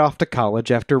ready to head off to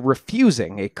college after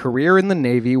refusing a career in the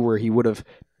Navy where he would have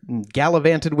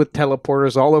gallivanted with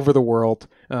teleporters all over the world,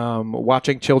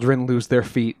 watching children lose their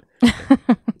feet,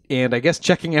 and I guess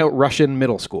checking out Russian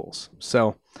middle schools.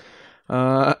 So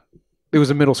it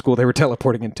was a middle school they were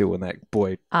teleporting into when that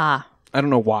boy... I don't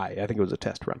know why. I think it was a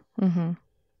test run. Mm-hmm.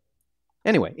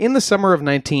 Anyway, in the summer of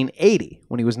 1980,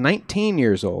 when he was 19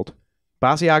 years old,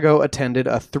 Basiago attended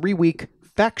a 3-week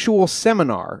factual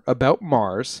seminar about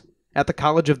Mars at the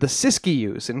College of the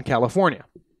Siskiyous in California.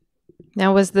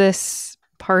 Now, was this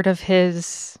part of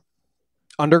his...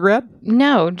 undergrad?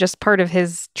 No, just part of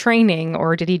his training,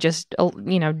 or did he just,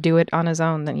 do it on his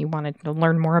own that he wanted to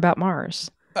learn more about Mars?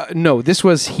 No, this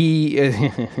was he...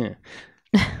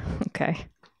 Okay.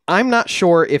 I'm not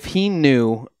sure if he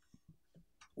knew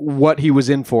what he was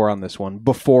in for on this one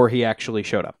before he actually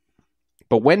showed up.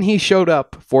 But when he showed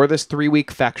up for this 3-week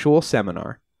factual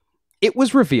seminar, it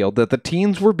was revealed that the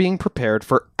teens were being prepared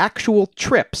for actual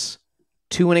trips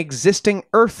to an existing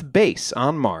Earth base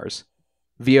on Mars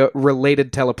via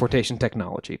related teleportation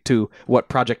technology to what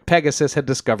Project Pegasus had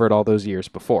discovered all those years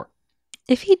before.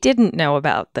 If he didn't know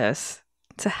about this,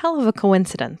 it's a hell of a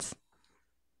coincidence.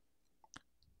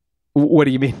 What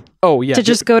do you mean? Oh, yeah. To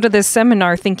just go to this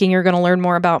seminar thinking you're going to learn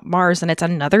more about Mars and it's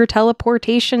another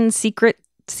teleportation secret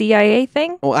CIA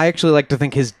thing? Well, I actually like to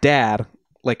think his dad,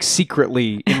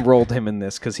 secretly enrolled him in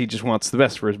this because he just wants the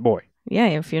best for his boy. Yeah,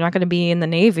 if you're not going to be in the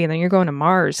Navy, then you're going to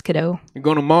Mars, kiddo. You're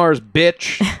going to Mars,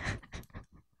 bitch.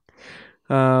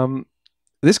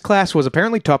 This class was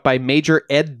apparently taught by Major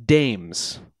Ed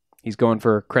Dames. He's going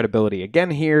for credibility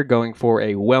again here, going for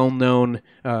a well-known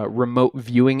remote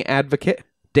viewing advocate.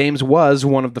 Dames was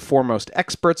one of the foremost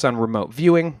experts on remote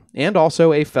viewing and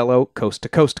also a fellow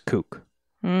coast-to-coast kook.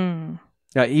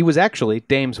 He was actually,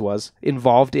 Dames was,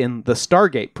 involved in the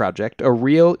Stargate project, a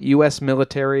real U.S.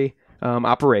 military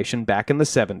operation back in the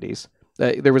 70s.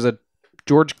 There was a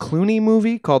George Clooney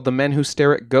movie called The Men Who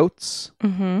Stare at Goats.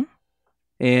 Mm-hmm.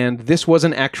 And this was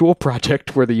an actual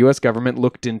project where the U.S. government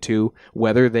looked into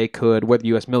what the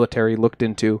U.S. military looked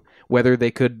into whether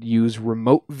they could use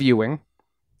remote viewing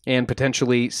and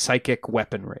potentially psychic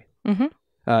weaponry. Mm-hmm.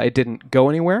 It didn't go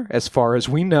anywhere, as far as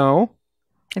we know.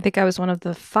 I think I was one of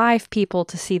the 5 people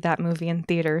to see that movie in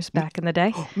theaters back in the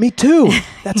day. Me too.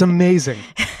 That's amazing.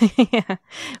 Yeah,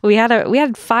 we had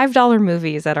 $5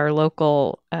 movies at our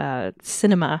local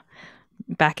cinema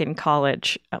back in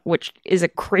college, which is a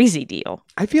crazy deal.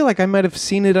 I feel like I might have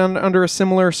seen it under a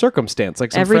similar circumstance.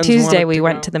 Like some every friends Tuesday we to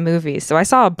went go. to the movies, so I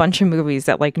saw a bunch of movies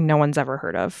that no one's ever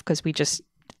heard of because we just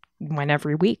went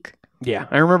every week. Yeah,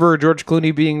 I remember George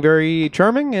Clooney being very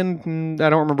charming, and I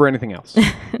don't remember anything else.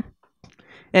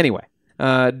 Anyway,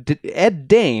 Ed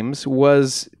Dames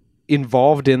was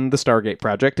involved in the Stargate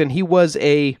project, and he was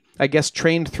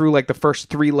trained through the first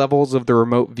 3 levels of the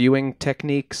remote viewing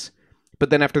techniques. But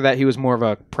then after that, he was more of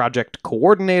a project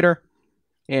coordinator,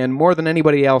 and more than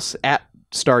anybody else at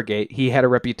Stargate, he had a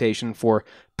reputation for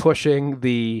pushing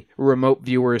the remote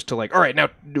viewers to like, all right, now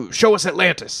show us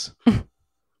Atlantis.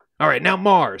 All right, now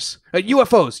Mars.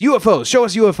 UFOs, show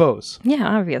us UFOs. Yeah,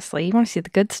 obviously. You want to see the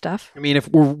good stuff. I mean, if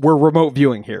we're remote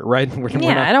viewing here, right? We're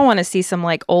Yeah, not... I don't want to see some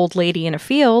like old lady in a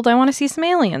field. I want to see some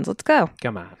aliens. Let's go.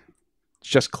 Come on. It's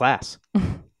just class.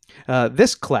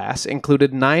 This class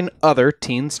included 9 other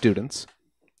teen students,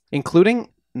 including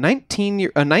a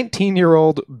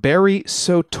 19-year-old Barry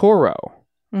Sotoro,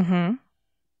 Mm-hmm.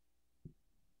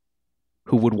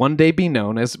 who would one day be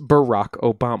known as Barack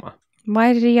Obama.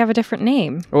 Why did he have a different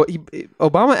name? Well,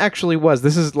 Obama actually was.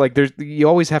 This is like you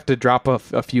always have to drop a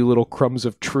few little crumbs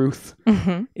of truth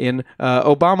in.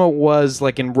 Obama was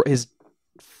like his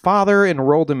father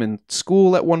enrolled him in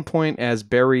school at one point as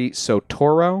Barry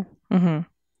Sotoro,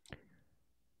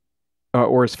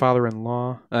 or his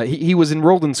father-in-law. He was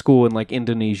enrolled in school in like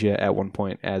Indonesia at one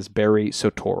point as Barry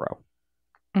Sotoro.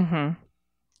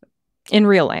 In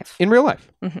real life. In real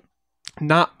life.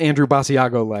 Not Andrew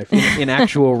Basiago life, in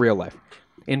actual real life.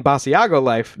 In Basiago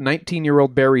life,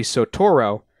 19-year-old Barry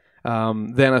Sotoro,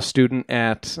 then a student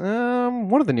at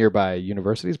one of the nearby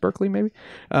universities, Berkeley maybe.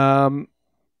 Didn't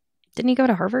he go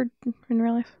to Harvard in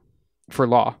real life? For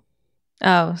law.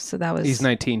 Oh, so that was... He's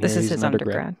 19 This here. is He's his an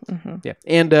undergrad. Yeah.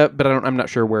 And but I'm not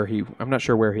sure where he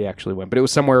actually went, but it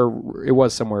was somewhere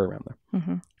around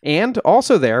there. And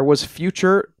also there was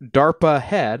future DARPA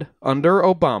head under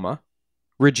Obama,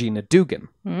 Regina Dugan.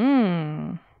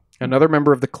 Another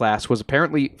member of the class was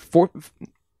apparently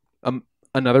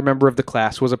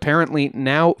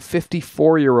now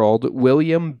 54-year-old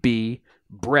William B.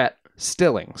 Brett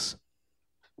Stillings.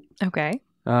 Okay.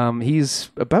 He's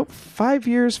about 5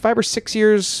 or 6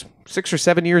 or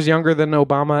 7 years younger than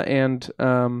Obama and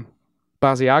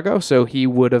Basiago, so he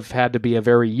would have had to be a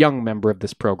very young member of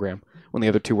this program when the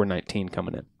other two were 19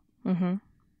 coming in.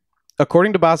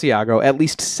 According to Basiago, at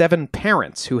least 7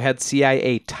 parents who had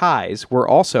CIA ties were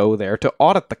also there to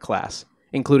audit the class,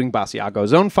 including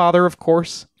Basiago's own father, of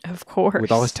course. Of course.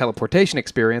 With all his teleportation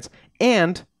experience,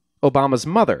 and Obama's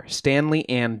mother, Stanley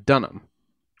Ann Dunham.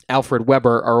 Alfred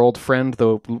Weber, our old friend,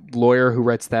 the lawyer who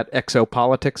writes that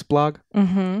Exopolitics blog,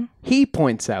 he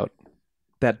points out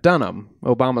that Dunham,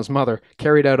 Obama's mother,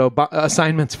 carried out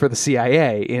assignments for the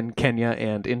CIA in Kenya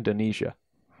and Indonesia.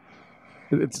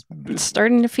 It's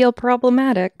starting to feel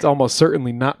problematic. It's almost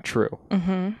certainly not true,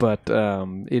 but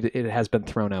it has been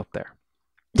thrown out there.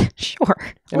 Sure.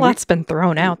 A lot's been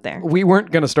thrown out there. We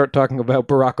weren't going to start talking about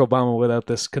Barack Obama without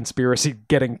this conspiracy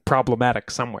getting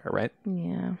problematic somewhere, right?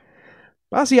 Yeah.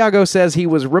 Basiago says he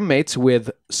was roommates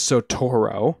with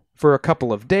Sotoro for a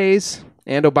couple of days,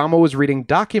 and Obama was reading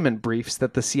document briefs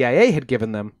that the CIA had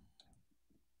given them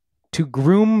to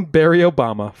groom Barry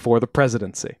Obama for the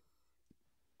presidency.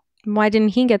 Why didn't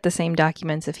he get the same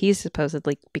documents if he's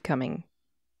supposedly becoming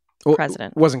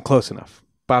president? Wasn't close enough.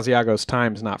 Basiago's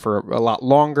time's not for a lot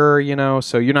longer,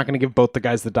 so you're not going to give both the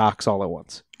guys the docs all at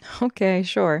once. Okay,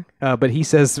 sure. But he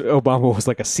says Obama was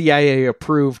like a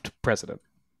CIA-approved president.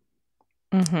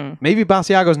 Maybe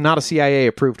Basiago's not a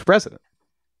CIA-approved president.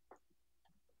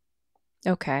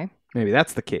 Okay. Maybe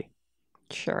that's the key.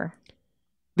 Sure.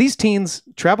 These teens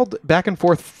traveled back and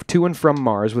forth to and from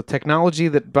Mars with technology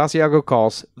that Basiago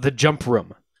calls the jump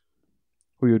room.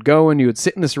 We would go and you would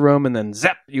sit in this room and then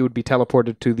zap, you would be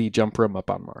teleported to the jump room up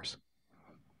on Mars.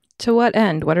 To what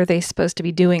end? What are they supposed to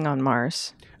be doing on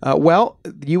Mars? Well,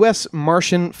 U.S.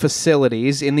 Martian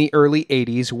facilities in the early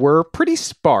 80s were pretty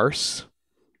sparse.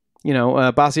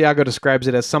 Basiago describes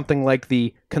it as something like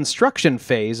the construction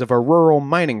phase of a rural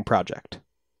mining project.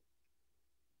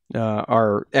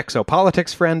 Our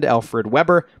exopolitics friend, Alfred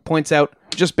Weber, points out,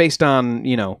 just based on,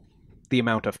 the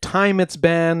amount of time it's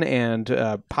been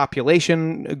and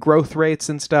population growth rates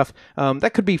and stuff,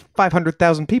 that could be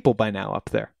 500,000 people by now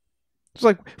up there. It's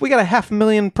like, we got a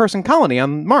 500,000 person colony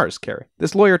on Mars, Carrie.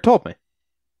 This lawyer told me.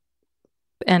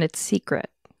 And it's secret.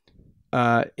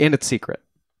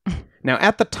 Now,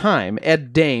 at the time,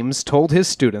 Ed Dames told his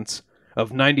students,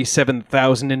 of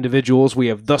 97,000 individuals we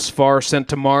have thus far sent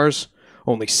to Mars,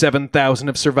 only 7,000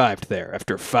 have survived there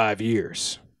after 5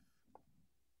 years.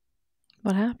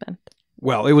 What happened?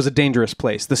 Well, it was a dangerous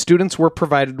place. The students were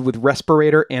provided with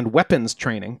respirator and weapons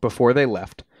training before they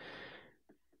left.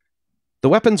 The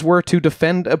weapons were to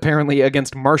defend, apparently,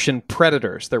 against Martian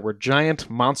predators. There were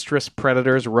giant, monstrous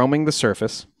predators roaming the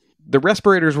surface. The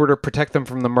respirators were to protect them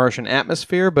from the Martian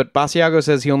atmosphere, but Basiago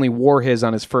says he only wore his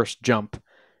on his first jump,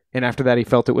 and after that he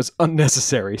felt it was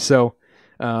unnecessary. So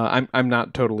I'm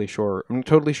not totally sure. I'm not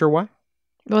totally sure why.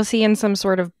 Was he in some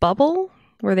sort of bubble?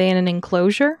 Were they in an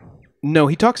enclosure? No,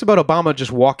 he talks about Obama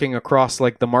just walking across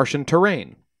like the Martian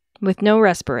terrain. With no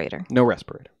respirator. No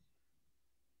respirator.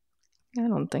 I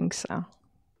don't think so.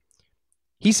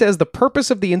 He says the purpose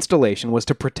of the installation was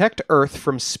to protect Earth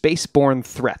from spaceborne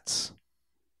threats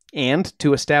and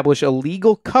to establish a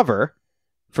legal cover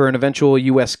for an eventual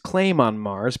U.S. claim on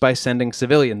Mars by sending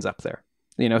civilians up there.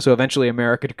 So eventually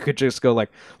America could just go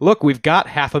like, look, we've got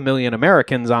 500,000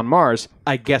 Americans on Mars.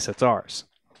 I guess it's ours.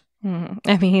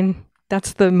 I mean,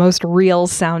 that's the most real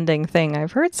sounding thing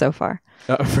I've heard so far.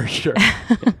 For sure.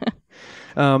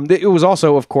 It was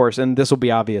also, of course, and this will be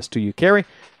obvious to you, Carrie,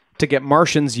 to get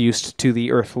Martians used to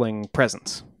the Earthling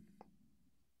presence.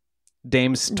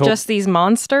 Dames told... Just these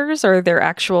monsters, or they're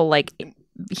actual, like,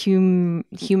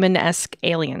 human-esque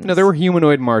aliens? No, there were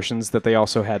humanoid Martians that they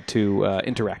also had to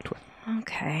interact with.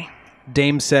 Okay.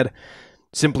 Dames said,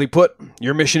 simply put,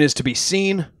 your mission is to be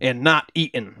seen and not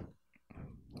eaten.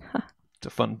 Huh. It's a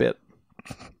fun bit.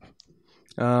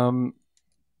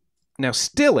 Now,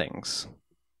 Stillings,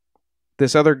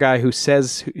 this other guy who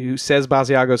says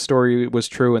Basiago's story was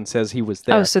true and says he was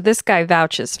there. Oh, so this guy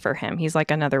vouches for him. He's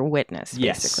like another witness,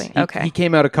 basically. Yes. He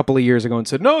came out a couple of years ago and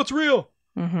said, no, it's real.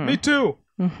 Mm-hmm. Me too.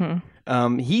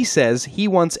 Mm-hmm. He says he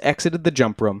once exited the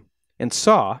jump room and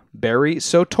saw Barry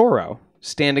Sotoro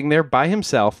standing there by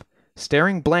himself,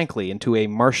 staring blankly into a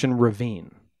Martian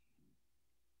ravine.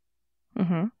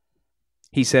 Mm-hmm.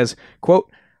 He says,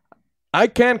 quote, I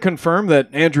can confirm that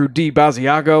Andrew D.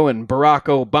 Basiago and Barack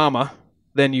Obama,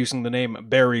 then using the name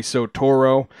Barry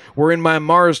Sotoro, were in my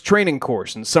Mars training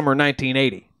course in summer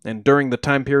 1980, and during the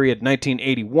time period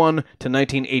 1981 to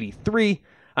 1983,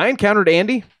 I encountered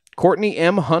Andy, Courtney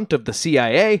M. Hunt of the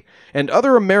CIA, and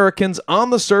other Americans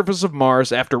on the surface of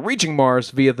Mars after reaching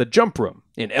Mars via the jump room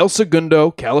in El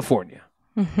Segundo, California.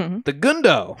 Mm-hmm. The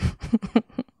Gundo!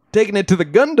 Taking it to the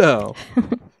Gundo!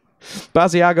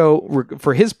 Basiago,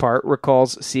 for his part,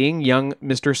 recalls seeing young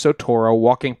Mr. Sotoro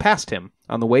walking past him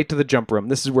on the way to the jump room.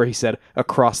 This is where he said,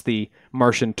 across the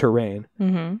Martian terrain.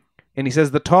 Mm-hmm. And he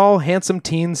says, the tall, handsome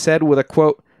teen said with a,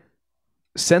 quote,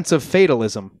 sense of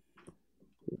fatalism.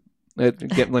 Let me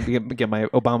get my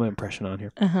Obama impression on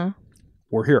here. Uh-huh.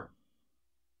 We're here.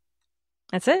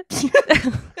 That's it?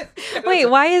 Wait,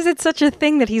 why is it such a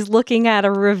thing that he's looking at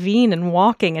a ravine and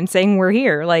walking and saying we're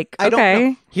here? Like, okay. I don't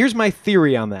know. Here's my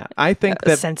theory on that. I think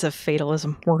that... sense of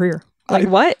fatalism. We're here. Like,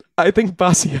 what? I think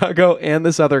Basiago and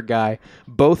this other guy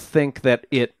both think that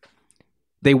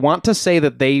they want to say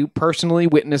that they personally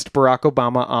witnessed Barack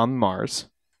Obama on Mars,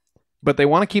 but they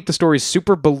want to keep the stories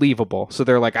super believable. So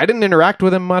they're like, I didn't interact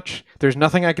with him much. There's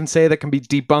nothing I can say that can be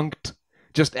debunked.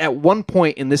 Just at one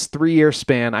point in this 3-year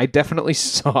span, I definitely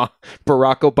saw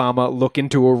Barack Obama look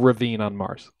into a ravine on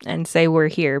Mars. And say we're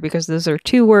here, because those are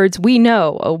 2 words we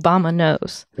know Obama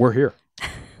knows. We're here.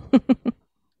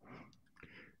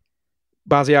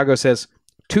 Basiago says,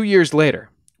 2 years later,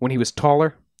 when he was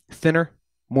taller, thinner,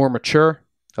 more mature,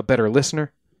 a better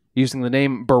listener, using the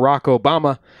name Barack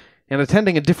Obama, and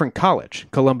attending a different college,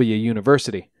 Columbia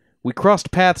University, we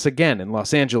crossed paths again in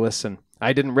Los Angeles, and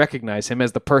I didn't recognize him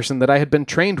as the person that I had been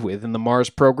trained with in the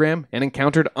Mars program and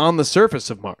encountered on the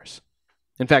surface of Mars.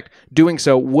 In fact, doing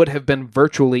so would have been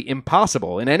virtually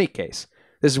impossible in any case.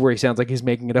 This is where he sounds like he's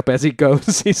making it up as he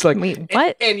goes. He's like, wait,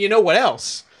 what? And you know what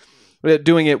else?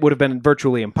 Doing it would have been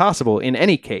virtually impossible in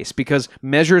any case because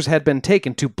measures had been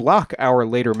taken to block our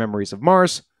later memories of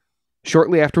Mars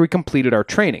shortly after we completed our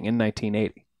training in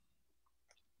 1980.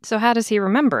 So how does he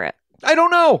remember it? I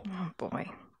don't know. Oh, boy.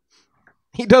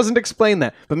 He doesn't explain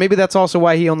that. But maybe that's also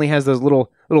why he only has those little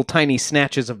tiny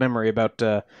snatches of memory about,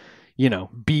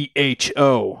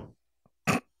 BHO.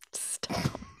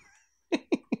 Stop.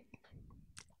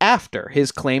 After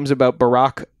his claims about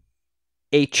Barack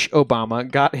H. Obama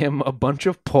got him a bunch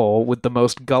of pull with the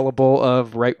most gullible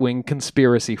of right-wing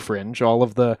conspiracy fringe,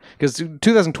 because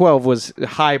 2012 was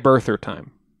high birther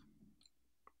time.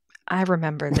 I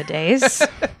remember the days.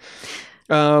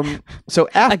 So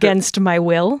after, against my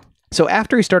will. So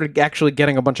after he started actually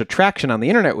getting a bunch of traction on the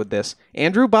internet with this,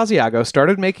 Andrew Basiago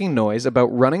started making noise about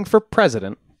running for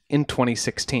president in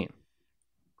 2016.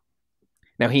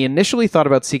 Now, he initially thought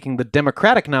about seeking the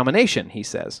Democratic nomination, he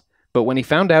says, but when he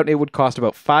found out it would cost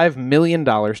about $5 million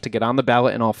to get on the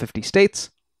ballot in all 50 states,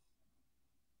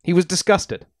 he was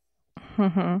disgusted.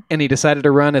 Mm-hmm. And he decided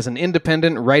to run as an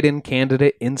independent write-in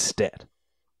candidate instead.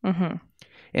 Mm-hmm.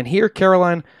 And here,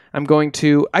 Caroline, I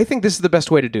think this is the best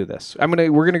way to do this. We're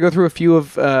going to go through a few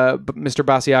of Mr.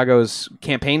 Basiago's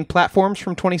campaign platforms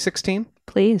from 2016.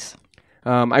 Please.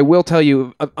 I will tell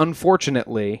you,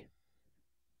 unfortunately,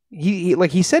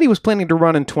 he said he was planning to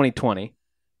run in 2020.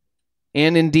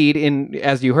 And indeed,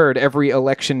 as you heard, every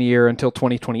election year until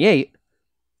 2028.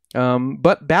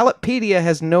 But Ballotpedia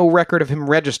has no record of him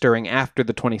registering after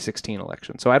the 2016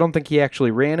 election, so I don't think he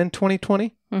actually ran in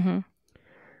 2020. Mm-hmm.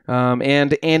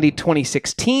 And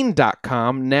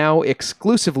Andy2016.com now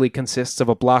exclusively consists of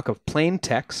a block of plain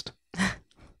text.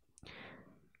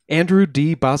 Andrew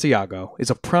D. Basiago is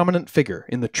a prominent figure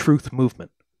in the truth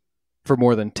movement. For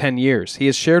more than 10 years, he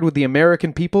has shared with the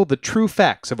American people the true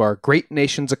facts of our great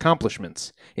nation's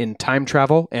accomplishments in time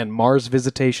travel and Mars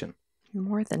visitation.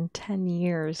 More than 10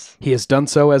 years. He has done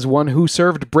so as one who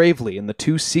served bravely in the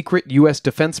 2 secret U.S.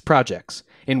 defense projects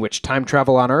in which time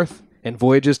travel on Earth and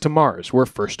voyages to Mars were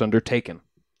first undertaken.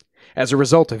 As a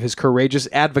result of his courageous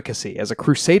advocacy as a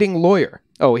crusading lawyer.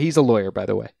 Oh, he's a lawyer, by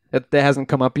the way. That hasn't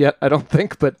come up yet, I don't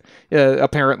think, but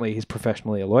apparently he's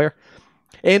professionally a lawyer.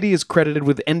 Andy is credited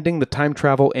with ending the time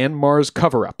travel and Mars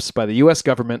cover-ups by the U.S.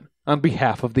 government on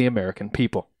behalf of the American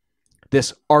people.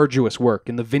 This arduous work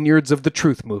in the vineyards of the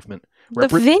truth movement The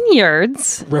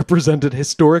vineyards? represented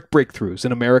historic breakthroughs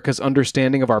in America's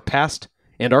understanding of our past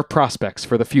and our prospects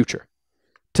for the future.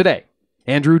 Today,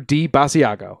 Andrew D.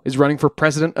 Basiago is running for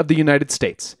President of the United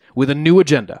States with a new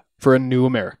agenda for a new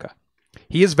America.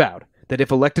 He has vowed that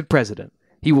if elected president,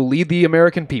 he will lead the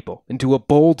American people into a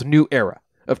bold new era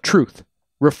of truth,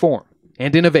 reform,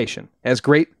 and innovation as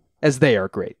great as they are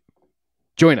great.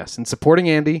 Join us in supporting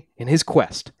Andy in his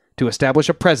quest to establish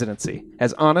a presidency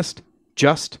as honest,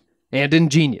 just, and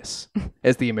ingenious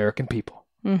as the American people.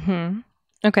 Mm-hmm.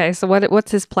 Okay, so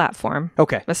what's his platform?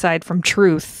 Okay. Aside from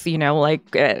truth,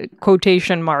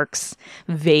 quotation marks,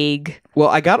 vague. Well,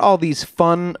 I got all these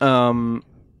fun, kind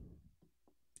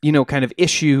of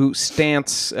issue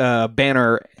stance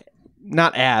banner,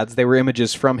 not ads. They were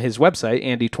images from his website,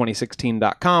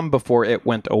 Andy2016.com, before it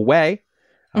went away.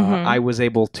 I was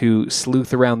able to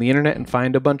sleuth around the internet and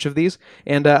find a bunch of these.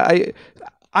 And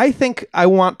I think I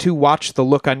want to watch the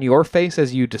look on your face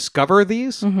as you discover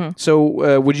these. Mm-hmm.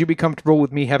 So would you be comfortable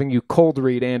with me having you cold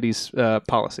read Andy's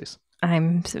policies?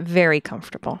 I'm very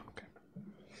comfortable.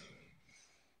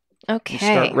 Okay. You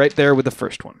start right there with the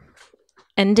first one.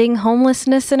 Ending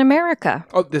homelessness in America.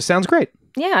 Oh, this sounds great.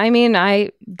 Yeah, I mean,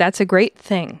 that's a great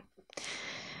thing.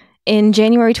 In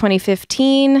January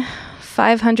 2015,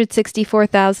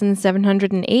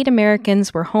 564,708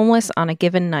 Americans were homeless on a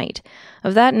given night.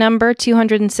 Of that number,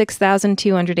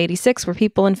 206,286 were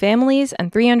people and families,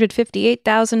 and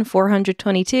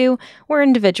 358,422 were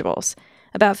individuals.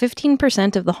 About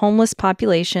 15% of the homeless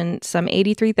population, some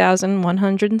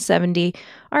 83,170,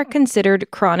 are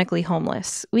considered chronically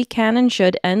homeless. We can and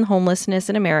should end homelessness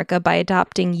in America by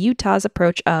adopting Utah's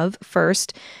approach of,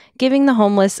 first, giving the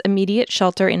homeless immediate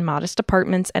shelter in modest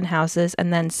apartments and houses,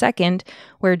 and then second,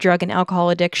 where drug and alcohol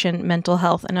addiction, mental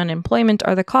health, and unemployment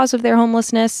are the cause of their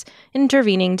homelessness,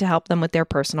 intervening to help them with their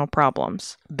personal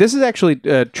problems. This is actually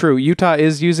true. Utah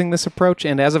is using this approach,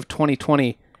 and as of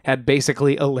 2020, had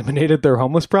basically eliminated their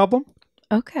homeless problem.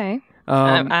 Okay.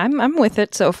 I'm with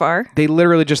it so far. They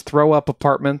literally just throw up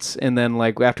apartments, and then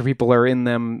after people are in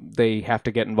them, they have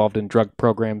to get involved in drug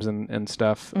programs and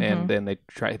stuff, and then they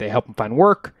help them find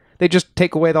work. They just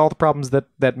take away all the problems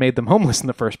that made them homeless in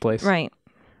the first place. Right.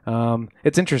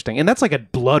 It's interesting, and that's like a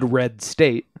blood red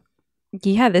state.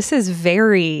 Yeah, this is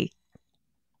very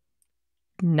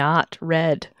not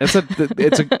red.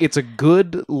 It's a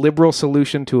good liberal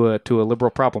solution to a liberal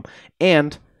problem,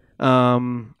 and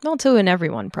well, to an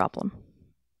everyone problem.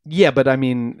 Yeah, but I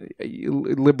mean,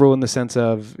 liberal in the sense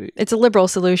of it's a liberal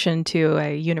solution to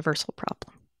a universal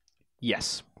problem.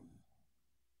 Yes.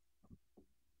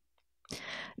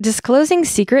 Disclosing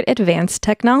secret advanced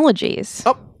technologies.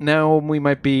 Oh, now we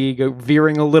might be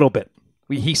veering a little bit.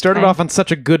 He started off on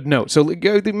such a good note, so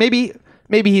maybe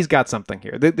he's got something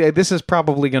here. This is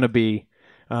probably going to be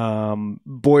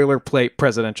boilerplate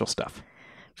presidential stuff.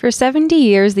 For 70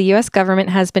 years, the U.S. government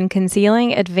has been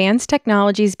concealing advanced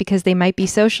technologies because they might be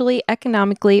socially,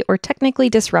 economically, or technically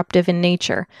disruptive in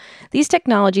nature. These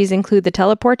technologies include the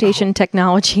teleportation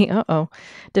technology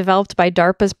developed by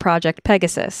DARPA's Project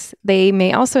Pegasus. They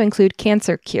may also include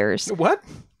cancer cures. What?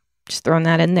 Just throwing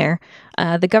that in there.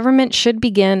 The government should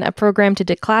begin a program to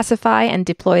declassify and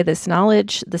deploy this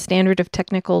knowledge. The standard of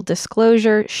technical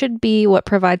disclosure should be what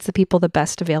provides the people the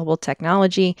best available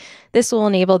technology. This will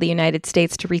enable the United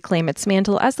States to reclaim its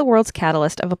mantle as the world's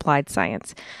catalyst of applied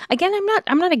science. Again,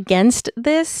 I'm not against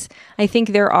this. I think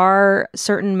there are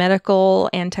certain medical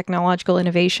and technological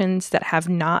innovations that have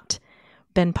not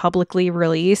been publicly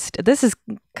released. This is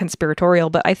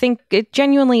conspiratorial, but I think it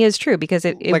genuinely is true because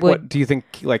it would... What, do you think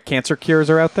cancer cures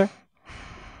are out there?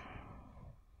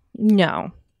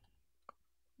 No,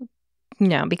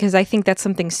 because I think that's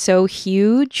something so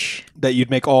huge that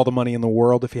you'd make all the money in the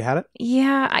world if you had it.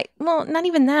 Yeah, not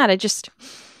even that.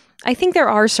 I think there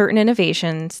are certain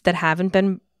innovations that haven't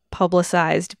been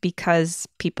publicized because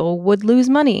people would lose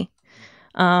money.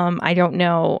 I don't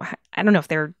know if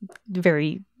they're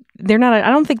not, I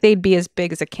don't think they'd be as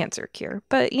big as a cancer cure,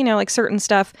 but like certain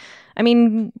stuff. I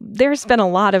mean, there's been a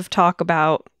lot of talk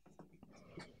about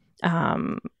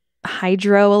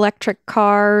hydroelectric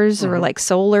cars or like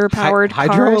solar powered cars.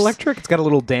 Hydroelectric? It's got a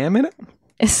little dam in it?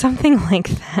 It's something like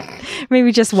that.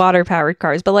 Maybe just water powered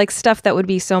cars, but like stuff that would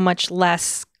be so much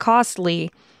less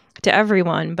costly to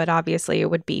everyone, but obviously it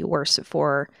would be worse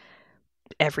for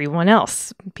everyone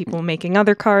else. People making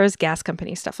other cars, gas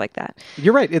companies, stuff like that.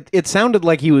 You're right. It sounded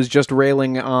like he was just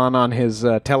railing on his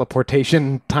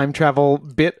teleportation time travel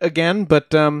bit again,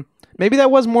 but maybe that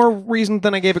was more reason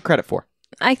than I gave it credit for.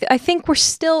 I think we're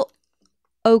still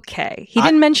okay. He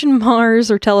didn't mention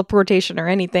Mars or teleportation or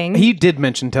anything. He did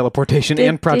mention teleportation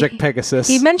and Project Pegasus.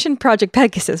 He mentioned Project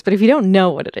Pegasus, but if you don't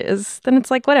know what it is, then it's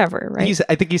like whatever, right?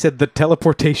 I think he said the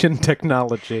teleportation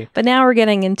technology. But now we're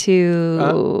getting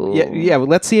into yeah. Well,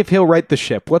 let's see if he'll right the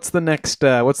ship. What's the next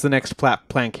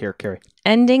plank here, Carrie?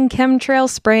 Ending chemtrail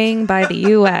spraying by the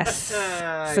U.S.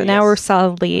 Now we're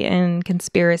solidly in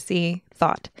conspiracy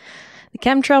thought. The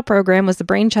chemtrail program was the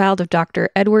brainchild of Dr.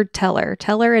 Edward Teller.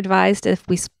 Teller advised if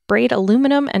we sprayed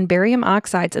aluminum and barium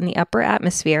oxides in the upper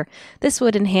atmosphere, this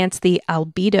would enhance the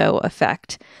albedo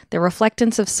effect, the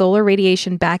reflectance of solar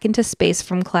radiation back into space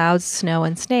from clouds, snow,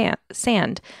 and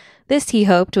sand. This, he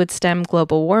hoped, would stem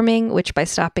global warming, which by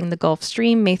stopping the Gulf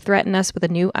Stream may threaten us with a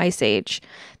new ice age.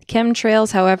 The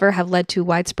chemtrails, however, have led to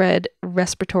widespread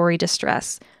respiratory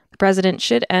distress. The president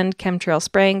should end chemtrail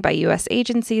spraying by U.S.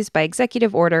 agencies by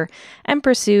executive order and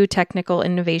pursue technical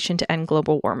innovation to end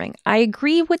global warming. I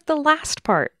agree with the last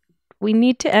part. We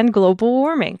need to end global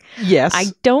warming. Yes. I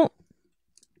don't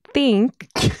think...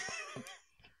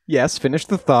 Yes, finish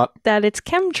the thought. That it's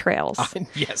chemtrails.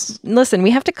 Yes. Listen,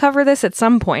 we have to cover this at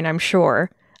some point, I'm sure.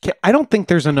 I don't think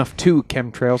there's enough to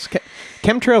chemtrails.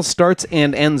 Chemtrails starts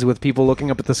and ends with people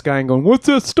looking up at the sky and going, what's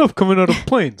that stuff coming out of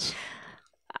planes?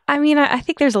 I mean, I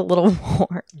think there's a little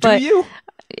more. But do you?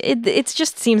 It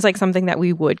just seems like something that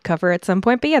we would cover at some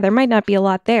point. But yeah, there might not be a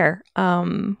lot there.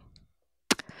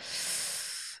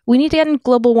 We need to end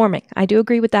global warming. I do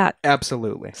agree with that.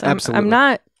 Absolutely. So Absolutely. I'm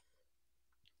not...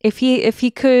 If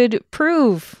he could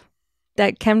prove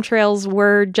that chemtrails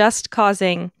were just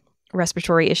causing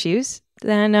respiratory issues,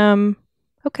 then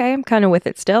okay, I'm kind of with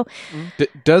it still.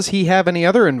 Does he have any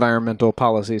other environmental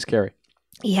policies, Carrie?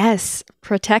 Yes,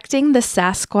 protecting the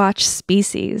Sasquatch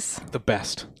species. The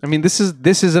best. I mean, this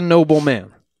is a noble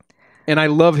man. And I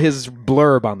love his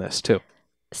blurb on this, too.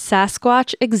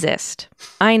 Sasquatch exist.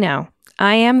 I know.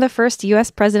 I am the first U.S.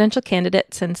 presidential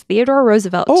candidate since Theodore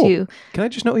Roosevelt to... Can I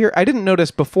just note here? I didn't notice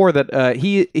before that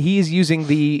he's using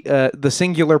the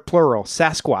singular plural,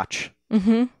 Sasquatch.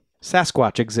 Mm-hmm.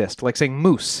 Sasquatch exist, like saying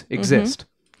moose exist. Mm-hmm.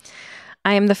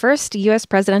 I am the first U.S.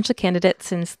 presidential candidate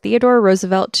since Theodore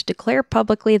Roosevelt to declare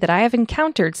publicly that I have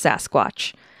encountered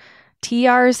Sasquatch.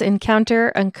 Theodore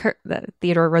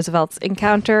Roosevelt's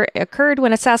encounter occurred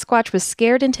when a Sasquatch was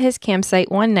scared into his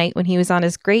campsite one night when he was on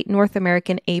his great North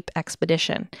American ape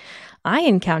expedition. I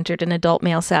encountered an adult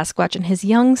male Sasquatch and his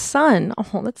young son.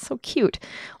 Oh, that's so cute.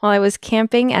 While I was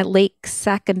camping at Lake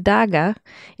Sacandaga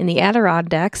in the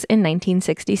Adirondacks in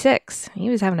 1966.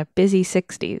 He was having a busy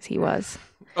 60s, he was.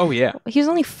 Oh, yeah. He was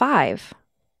only 5.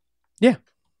 Yeah.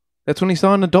 That's when he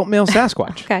saw an adult male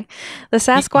Sasquatch. Okay. The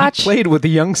Sasquatch... He played with a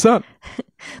young son.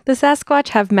 The Sasquatch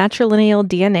have matrilineal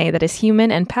DNA that is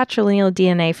human and patrilineal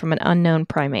DNA from an unknown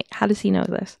primate. How does he know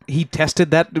this? He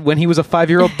tested that when he was a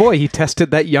 5-year-old boy. He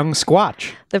tested that young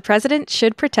squatch. The president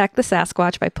should protect the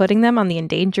Sasquatch by putting them on the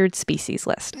endangered species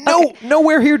list.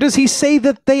 Nowhere here does he say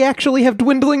that they actually have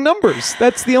dwindling numbers.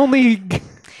 That's the only...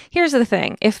 Here's the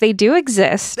thing. If they do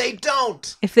exist... They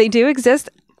don't! If they do exist,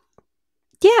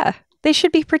 yeah, they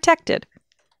should be protected.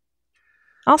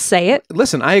 I'll say it.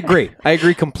 Listen, I agree. I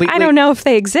agree completely. I don't know if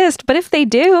they exist, but if they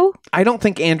do... I don't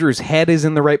think Andrew's head is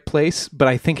in the right place, but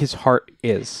I think his heart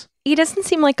is. He doesn't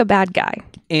seem like a bad guy.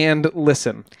 And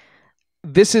listen,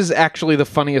 this is actually the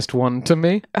funniest one to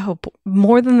me. Oh,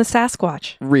 more than the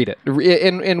Sasquatch. Read it.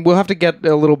 And we'll have to get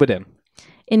a little bit in.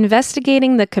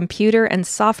 Investigating the computer and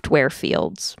software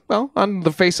fields. Well, on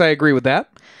the face, I agree with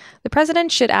that. The president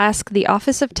should ask the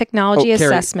Office of Technology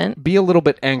Carrie, Assessment. Be a little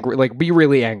bit angry, like be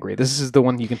really angry. This is the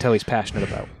one you can tell he's passionate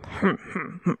about.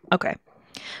 Okay.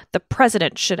 The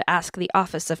president should ask the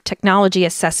Office of Technology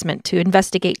Assessment to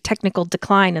investigate technical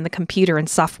decline in the computer and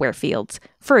software fields.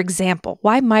 For example,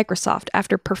 why Microsoft,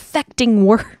 after perfecting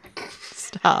Word...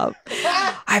 Stop.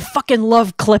 I fucking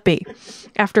love Clippy.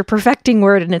 After perfecting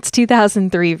Word in its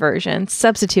 2003 version,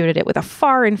 substituted it with a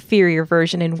far inferior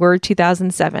version in Word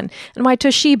 2007, and why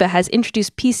Toshiba has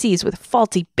introduced PCs with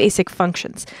faulty basic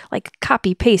functions, like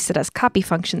copy-paste that has copy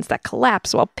functions that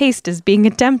collapse while paste is being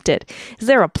attempted. Is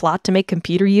there a plot to make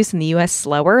computer use in the US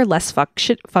slower, less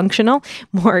functional,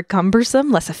 more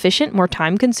cumbersome, less efficient, more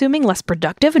time-consuming, less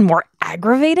productive, and more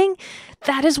aggravating?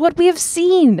 That is what we have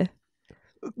seen.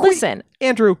 Listen,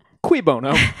 Andrew, cui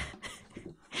bono?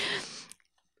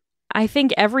 I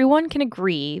think everyone can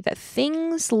agree that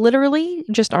things literally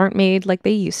just aren't made like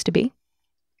they used to be.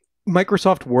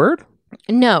 Microsoft Word?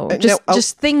 No,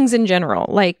 just things in general,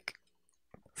 like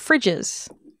fridges,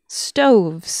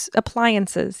 stoves,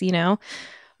 appliances, you know.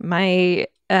 My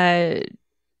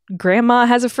grandma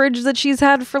has a fridge that she's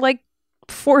had for like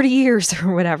 40 years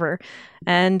or whatever.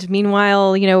 And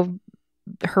meanwhile, you know,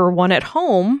 her one at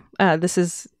home, this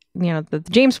is, you know, the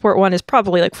Jamesport one is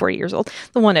probably like 40 years old.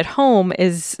 The one at home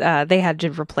is, they had to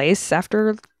replace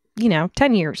after, you know,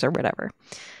 10 years or whatever.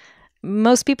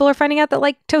 Most people are finding out that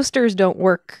like toasters don't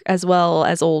work as well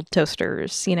as old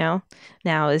toasters, you know.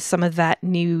 Now is some of that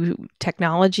new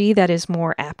technology that is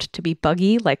more apt to be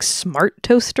buggy, like smart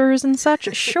toasters and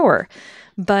such? Sure.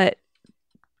 But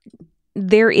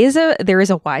there is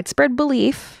a widespread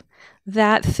belief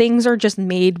that things are just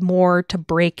made more to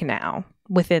break now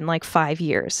within like 5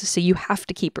 years. So you have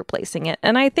to keep replacing it.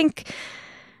 And I think,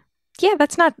 yeah,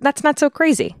 that's not so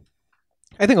crazy.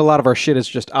 I think a lot of our shit is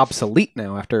just obsolete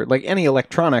now after, like, any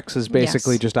electronics is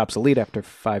basically just obsolete after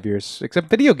 5 years, except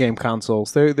video game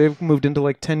consoles. They've moved into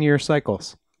like 10-year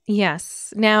cycles.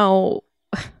 Yes. Now,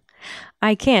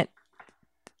 I can't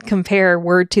compare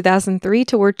Word 2003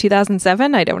 to Word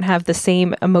 2007. I don't have the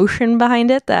same emotion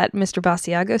behind it that Mr.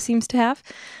 Basiago seems to have.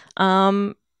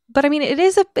 But I mean, it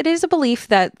is a belief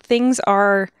that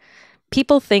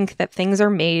people think that things are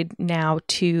made now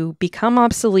to become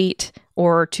obsolete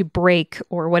or to break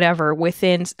or whatever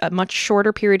within a much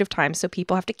shorter period of time. So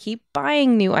people have to keep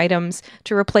buying new items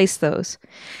to replace those.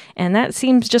 And that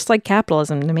seems just like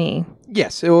capitalism to me.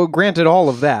 Yes, well, granted all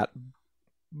of that.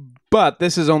 But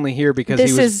this is only here because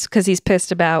he's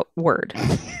pissed about Word.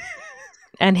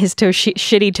 And his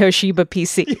shitty Toshiba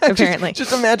PC, apparently.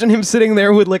 Just imagine him sitting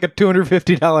there with like a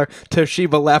 $250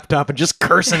 Toshiba laptop and just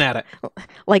cursing at it.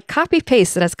 Like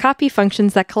copy-paste that has copy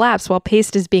functions that collapse while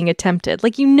paste is being attempted.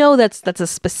 Like, you know, that's a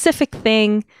specific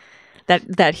thing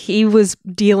that he was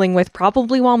dealing with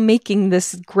probably while making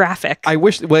this graphic. I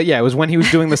wish, well, yeah, it was when he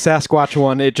was doing the Sasquatch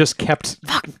one, it just kept...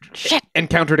 Fuck, shit.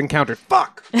 Encountered.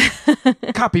 Fuck!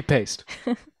 Copy-paste.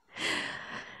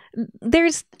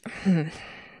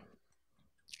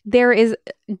 There is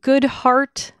good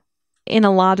heart in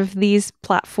a lot of these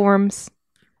platforms.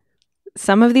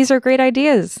 Some of these are great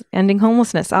ideas. Ending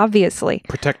homelessness, obviously.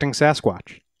 Protecting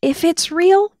Sasquatch. If it's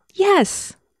real,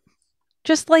 yes.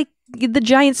 Just like the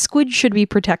giant squid should be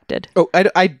protected. Oh,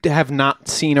 I have not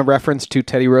seen a reference to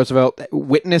Teddy Roosevelt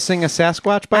witnessing a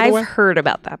Sasquatch, by the way. I've heard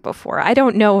about that before. I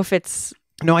don't know if it's...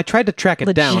 No, I tried to track it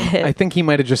legit down. I think he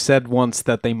might have just said once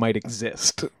that they might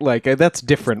exist. Like, that's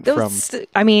different from...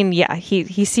 I mean, yeah,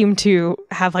 he seemed to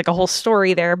have like a whole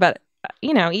story there, but,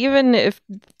 you know, even if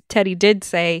Teddy did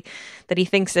say that he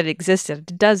thinks it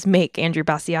existed, it does make Andrew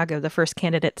Basiago the first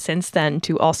candidate since then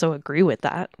to also agree with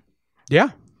that. Yeah.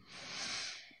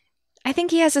 I think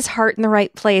he has his heart in the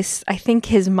right place. I think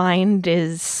his mind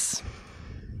is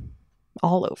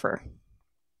all over.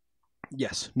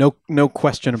 Yes, no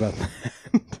question about that.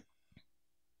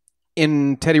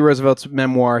 In Teddy Roosevelt's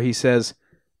memoir, he says,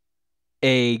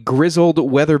 a grizzled,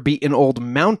 weather-beaten old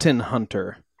mountain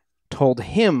hunter told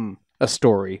him a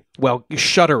story, while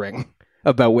shuddering,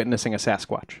 about witnessing a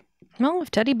Sasquatch. Well,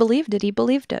 if Teddy believed it, he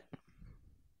believed it.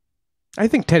 I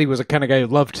think Teddy was the kind of guy who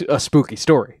loved a spooky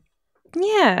story.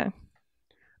 Yeah.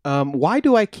 Why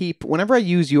do I keep, whenever I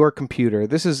use your computer,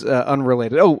 this is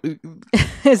unrelated. Oh,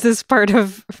 is this part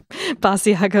of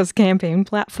Basiago's campaign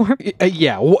platform?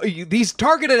 Yeah. These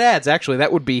targeted ads, actually,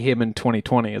 that would be him in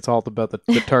 2020. It's all about the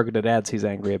targeted ads he's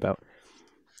angry about.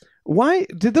 Why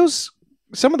did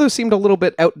some of those seemed a little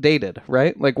bit outdated,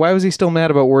 right? Like, why was he still mad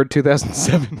about Word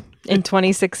 2007? In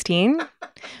 2016?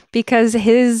 Because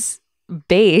his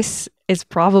base is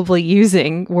probably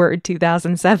using Word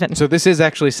 2007. So this is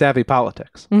actually savvy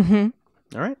politics. Mm-hmm.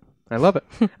 All right. I love it.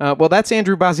 Well, that's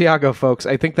Andrew Basiago, folks.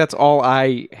 I think that's all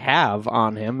I have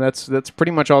on him. That's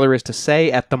pretty much all there is to say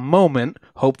at the moment.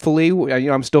 Hopefully,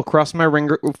 I'm still crossing my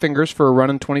fingers for a run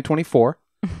in 2024.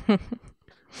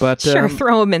 But sure,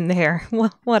 throw him in there.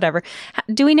 Well, whatever.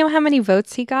 Do we know how many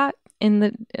votes he got in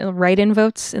the write-in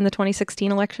votes in the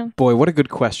 2016 election? Boy, what a good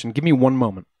question. Give me one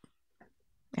moment.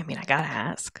 I mean, I gotta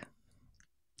ask.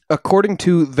 according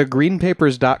to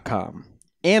thegreenpapers.com,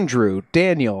 Andrew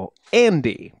Daniel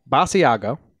Andy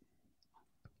Basiago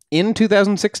in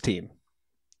 2016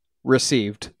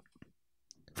 received,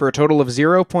 for a total of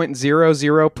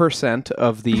 0.00%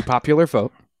 of the popular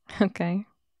vote, Okay.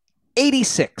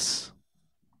 86.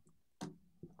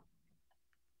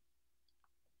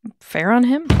 Fair on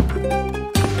him.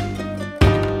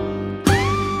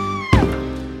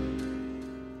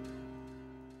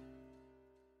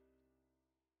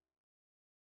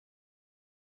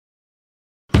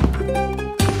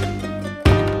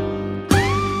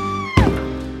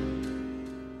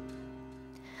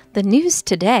 The news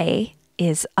today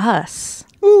is us.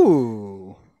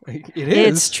 Ooh, it is.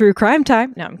 It's true crime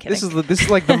time. No, I'm kidding. This is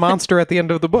like the monster at the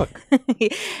end of the book.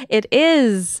 It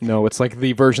is. No, it's like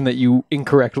the version that you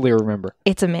incorrectly remember.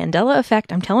 It's a Mandela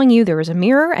effect. I'm telling you, there was a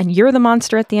mirror and you're the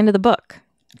monster at the end of the book.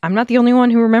 I'm not the only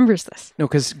one who remembers this. No,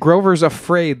 because Grover's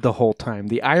afraid the whole time.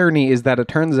 The irony is that it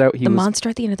turns out The monster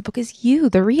at the end of the book is you,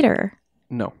 the reader.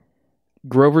 No.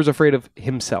 Grover's afraid of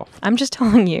himself. I'm just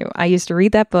telling you, I used to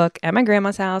read that book at my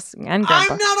grandma's house and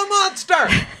grandpa. I'm not a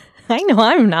monster! I know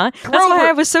I'm not. That's why Grover!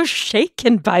 I was so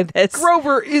shaken by this.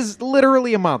 Grover is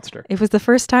literally a monster. It was the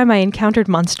first time I encountered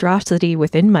monstrosity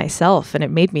within myself, and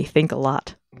it made me think a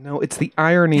lot. No, it's the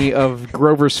irony of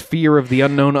Grover's fear of the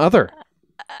unknown other.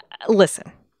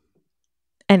 Listen.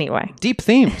 Anyway. Deep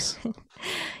themes.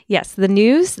 Yes, the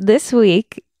news this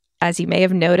week, as you may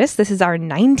have noticed, this is our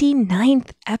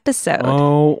 99th episode.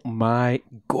 Oh my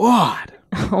God.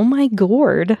 Oh my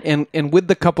gourd. And with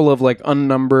the couple of like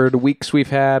unnumbered weeks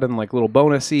we've had and like little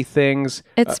bonusy things,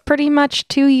 It's pretty much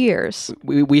 2 years.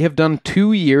 we have done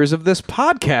 2 years of this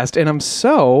podcast, and I'm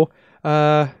so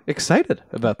excited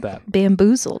about that.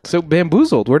 Bamboozled. So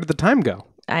bamboozled. Where did the time go?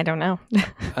 I don't know.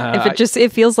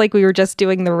 It feels like we were just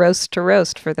doing the roast to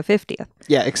roast for the 50th.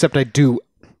 Yeah, except I do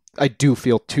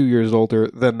feel 2 years older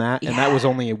than that, and that was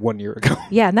only 1 year ago.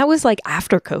 Yeah, and that was like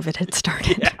after COVID had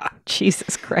started. Yeah.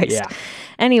 Jesus Christ. Yeah.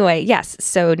 Anyway, yes.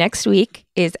 So next week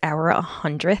is our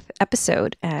 100th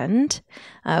episode, and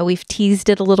we've teased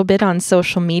it a little bit on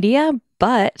social media,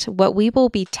 but what we will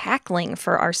be tackling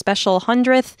for our special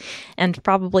 100th and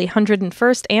probably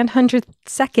 101st and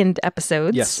 102nd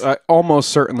episodes. Yes, almost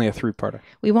certainly a three-parter.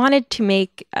 We wanted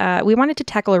to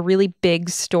tackle a really big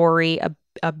story,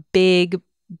 a big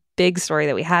story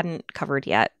that we hadn't covered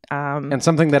yet. And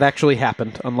something that actually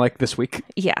happened, unlike this week.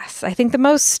 Yes, I think the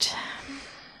most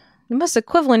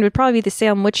equivalent would probably be the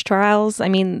Salem witch trials. I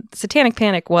mean, Satanic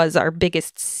Panic was our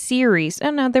biggest series. Oh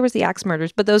no, there was the axe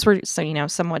murders, but those were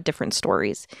somewhat different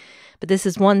stories. But this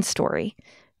is one story,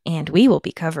 and we will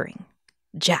be covering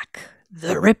Jack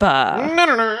the Ripper.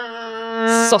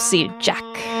 Saucy Jack.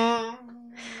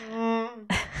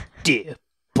 Dear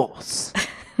boss.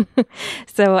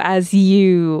 So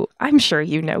I'm sure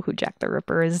you know who Jack the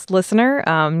Ripper is, listener.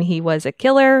 He was a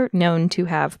killer known to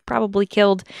have probably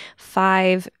killed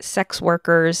 5 sex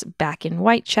workers back in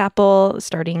Whitechapel,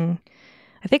 starting,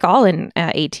 I think, all in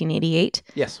 1888.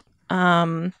 Yes.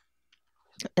 And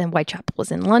Whitechapel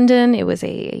was in London. It was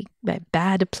a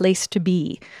bad place to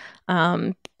be.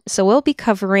 So we'll be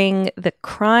covering the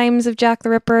crimes of Jack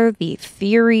the Ripper, the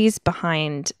theories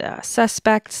behind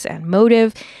suspects and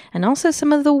motive, and also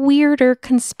some of the weirder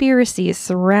conspiracies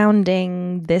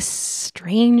surrounding this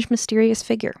strange, mysterious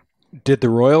figure. Did the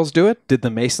Royals do it? Did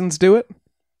the Masons do it?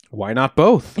 Why not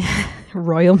both?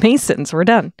 Royal Masons, we're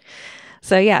done.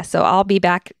 So I'll be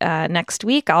back next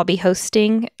week. I'll be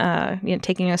hosting,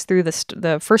 taking us through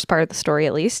the first part of the story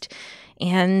at least.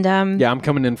 And I'm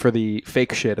coming in for the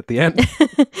fake shit at the end.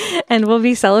 And we'll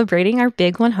be celebrating our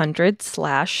big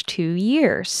 100/2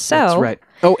 years. So that's right.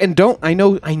 Oh, and I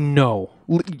know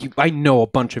a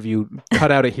bunch of you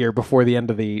cut out of here before the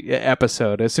end of the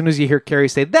episode. As soon as you hear Carrie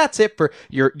say, "That's it for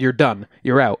you're done,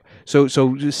 you're out." So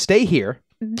just stay here.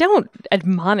 Don't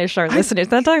admonish our listeners.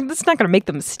 That's not going to make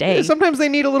them stay. Yeah, sometimes they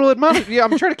need a little admonition. Yeah,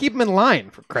 I'm trying to keep them in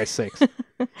line, for Christ's sakes.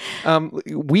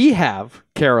 We have,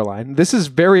 Caroline, this is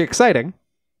very exciting.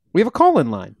 We have a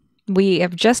call-in line. We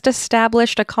have just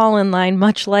established a call-in line,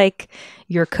 much like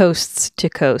your coasts to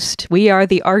coast. We are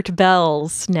the Art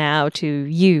Bells now to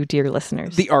you, dear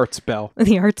listeners. The Arts Bell.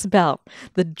 The Arts Bell.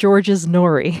 The George's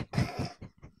Nori.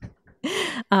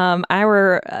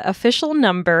 Our official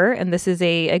number, and this is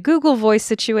a Google Voice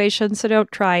situation, so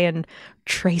don't try and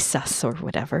trace us or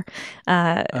whatever.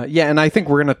 And I think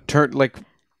we're going to turn,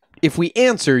 if we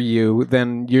answer you,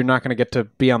 then you're not going to get to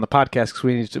be on the podcast because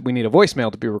we need a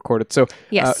voicemail to be recorded. So,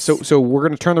 yes. So we're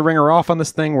going to turn the ringer off on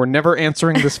this thing. We're never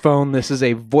answering this phone. This is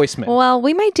a voicemail. Well,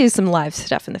 we might do some live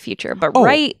stuff in the future, but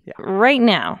right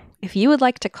now, if you would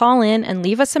like to call in and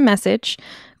leave us a message,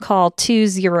 call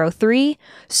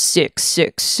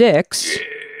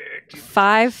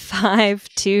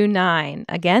 203-666-5529.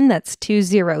 Again, that's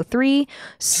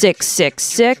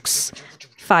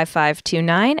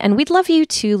 203-666-5529. And we'd love you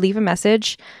to leave a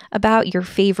message about your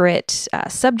favorite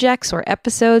subjects or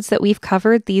episodes that we've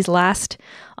covered these last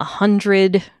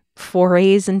 100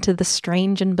 forays into the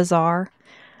strange and bizarre.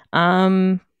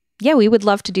 Yeah, we would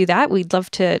love to do that. We'd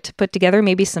love to put together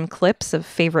maybe some clips of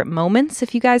favorite moments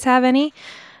if you guys have any.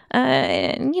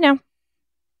 And,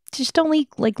 just don't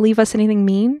leave us anything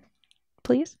mean,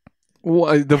 please.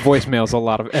 Well, the voicemail's a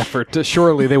lot of effort.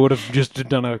 Surely they would have just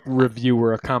done a review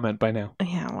or a comment by now.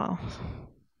 Yeah, well,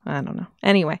 I don't know.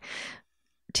 Anyway,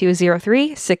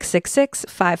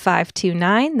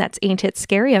 203-666-5529. That's Ain't It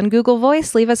Scary on Google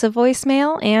Voice. Leave us a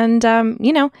voicemail. And,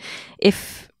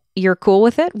 if you're cool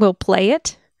with it, we'll play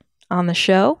it on the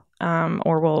show,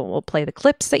 or we'll play the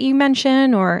clips that you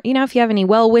mention, or, if you have any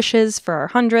well wishes for our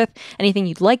 100th, anything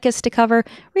you'd like us to cover,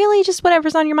 really just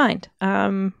whatever's on your mind,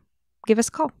 give us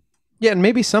a call. Yeah, and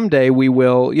maybe someday we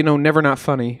will, Never Not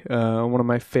Funny, one of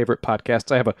my favorite podcasts.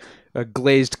 I have a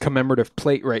glazed commemorative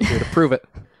plate right here to prove it.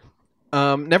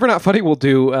 Never Not Funny will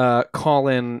do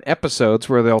call-in episodes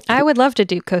where I would love to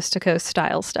do coast-to-coast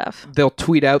style stuff. They'll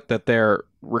tweet out that they're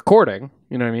recording.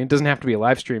 You know what I mean? It doesn't have to be a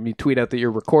live stream. You tweet out that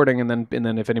you're recording, and then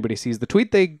if anybody sees the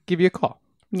tweet, they give you a call.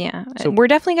 Yeah. So we're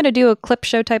definitely going to do a clip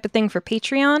show type of thing for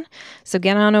Patreon. So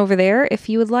get on over there if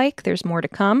you would like. There's more to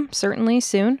come, certainly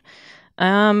soon.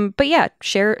 But yeah,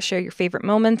 share your favorite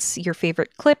moments, your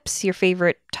favorite clips, your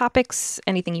favorite topics,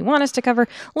 anything you want us to cover,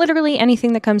 literally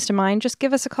anything that comes to mind. Just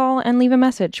give us a call and leave a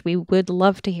message. We would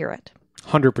love to hear it.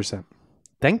 100%.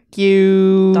 Thank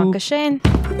you. Dankeschön.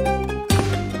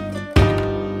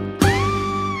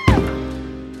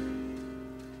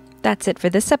 That's it for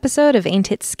this episode of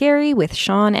Ain't It Scary with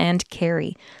Sean and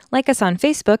Carrie. Like us on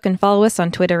Facebook and follow us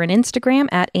on Twitter and Instagram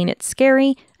at Ain't It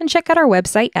Scary, and check out our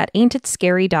website at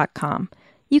ain'titscary.com.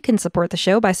 You can support the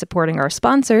show by supporting our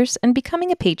sponsors and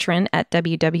becoming a patron at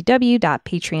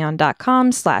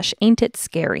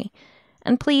www.patreon.com/ain'titscary.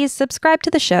 And please subscribe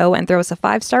to the show and throw us a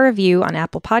 5-star review on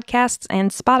Apple Podcasts and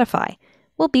Spotify.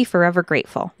 We'll be forever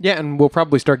grateful. Yeah, and we'll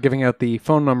probably start giving out the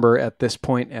phone number at this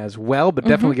point as well, but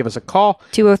definitely give us a call.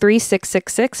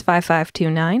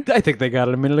 203-666-5529. I think they got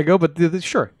it a minute ago, but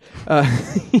sure.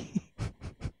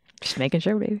 Just making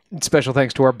sure, baby. Special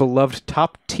thanks to our beloved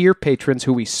top-tier patrons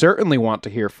who we certainly want to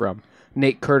hear from.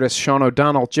 Nate Curtis, Sean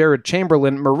O'Donnell, Jared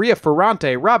Chamberlain, Maria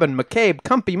Ferrante, Robin McCabe,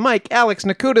 Cumpy Mike, Alex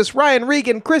Nakutis, Ryan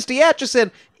Regan, Christy Atchison,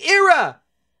 Ira!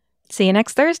 See you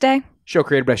next Thursday. Show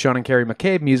created by Sean and Carrie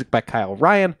McCabe, music by Kyle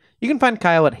Ryan. You can find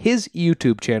Kyle at his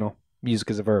YouTube channel, Music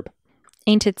is a Verb.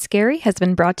 Ain't It Scary has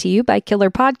been brought to you by Killer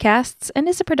Podcasts and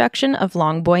is a production of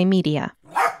Longboy Media.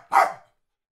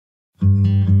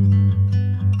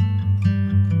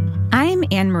 I'm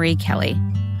Anne-Marie Kelly.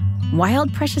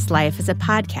 Wild Precious Life is a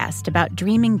podcast about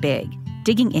dreaming big,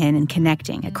 digging in and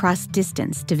connecting across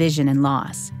distance, division, and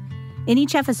loss. In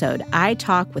each episode, I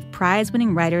talk with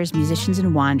prize-winning writers, musicians,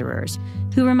 and wanderers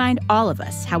who remind all of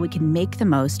us how we can make the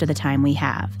most of the time we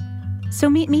have. So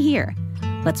meet me here.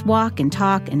 Let's walk and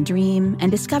talk and dream and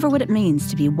discover what it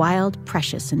means to be wild,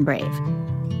 precious, and brave.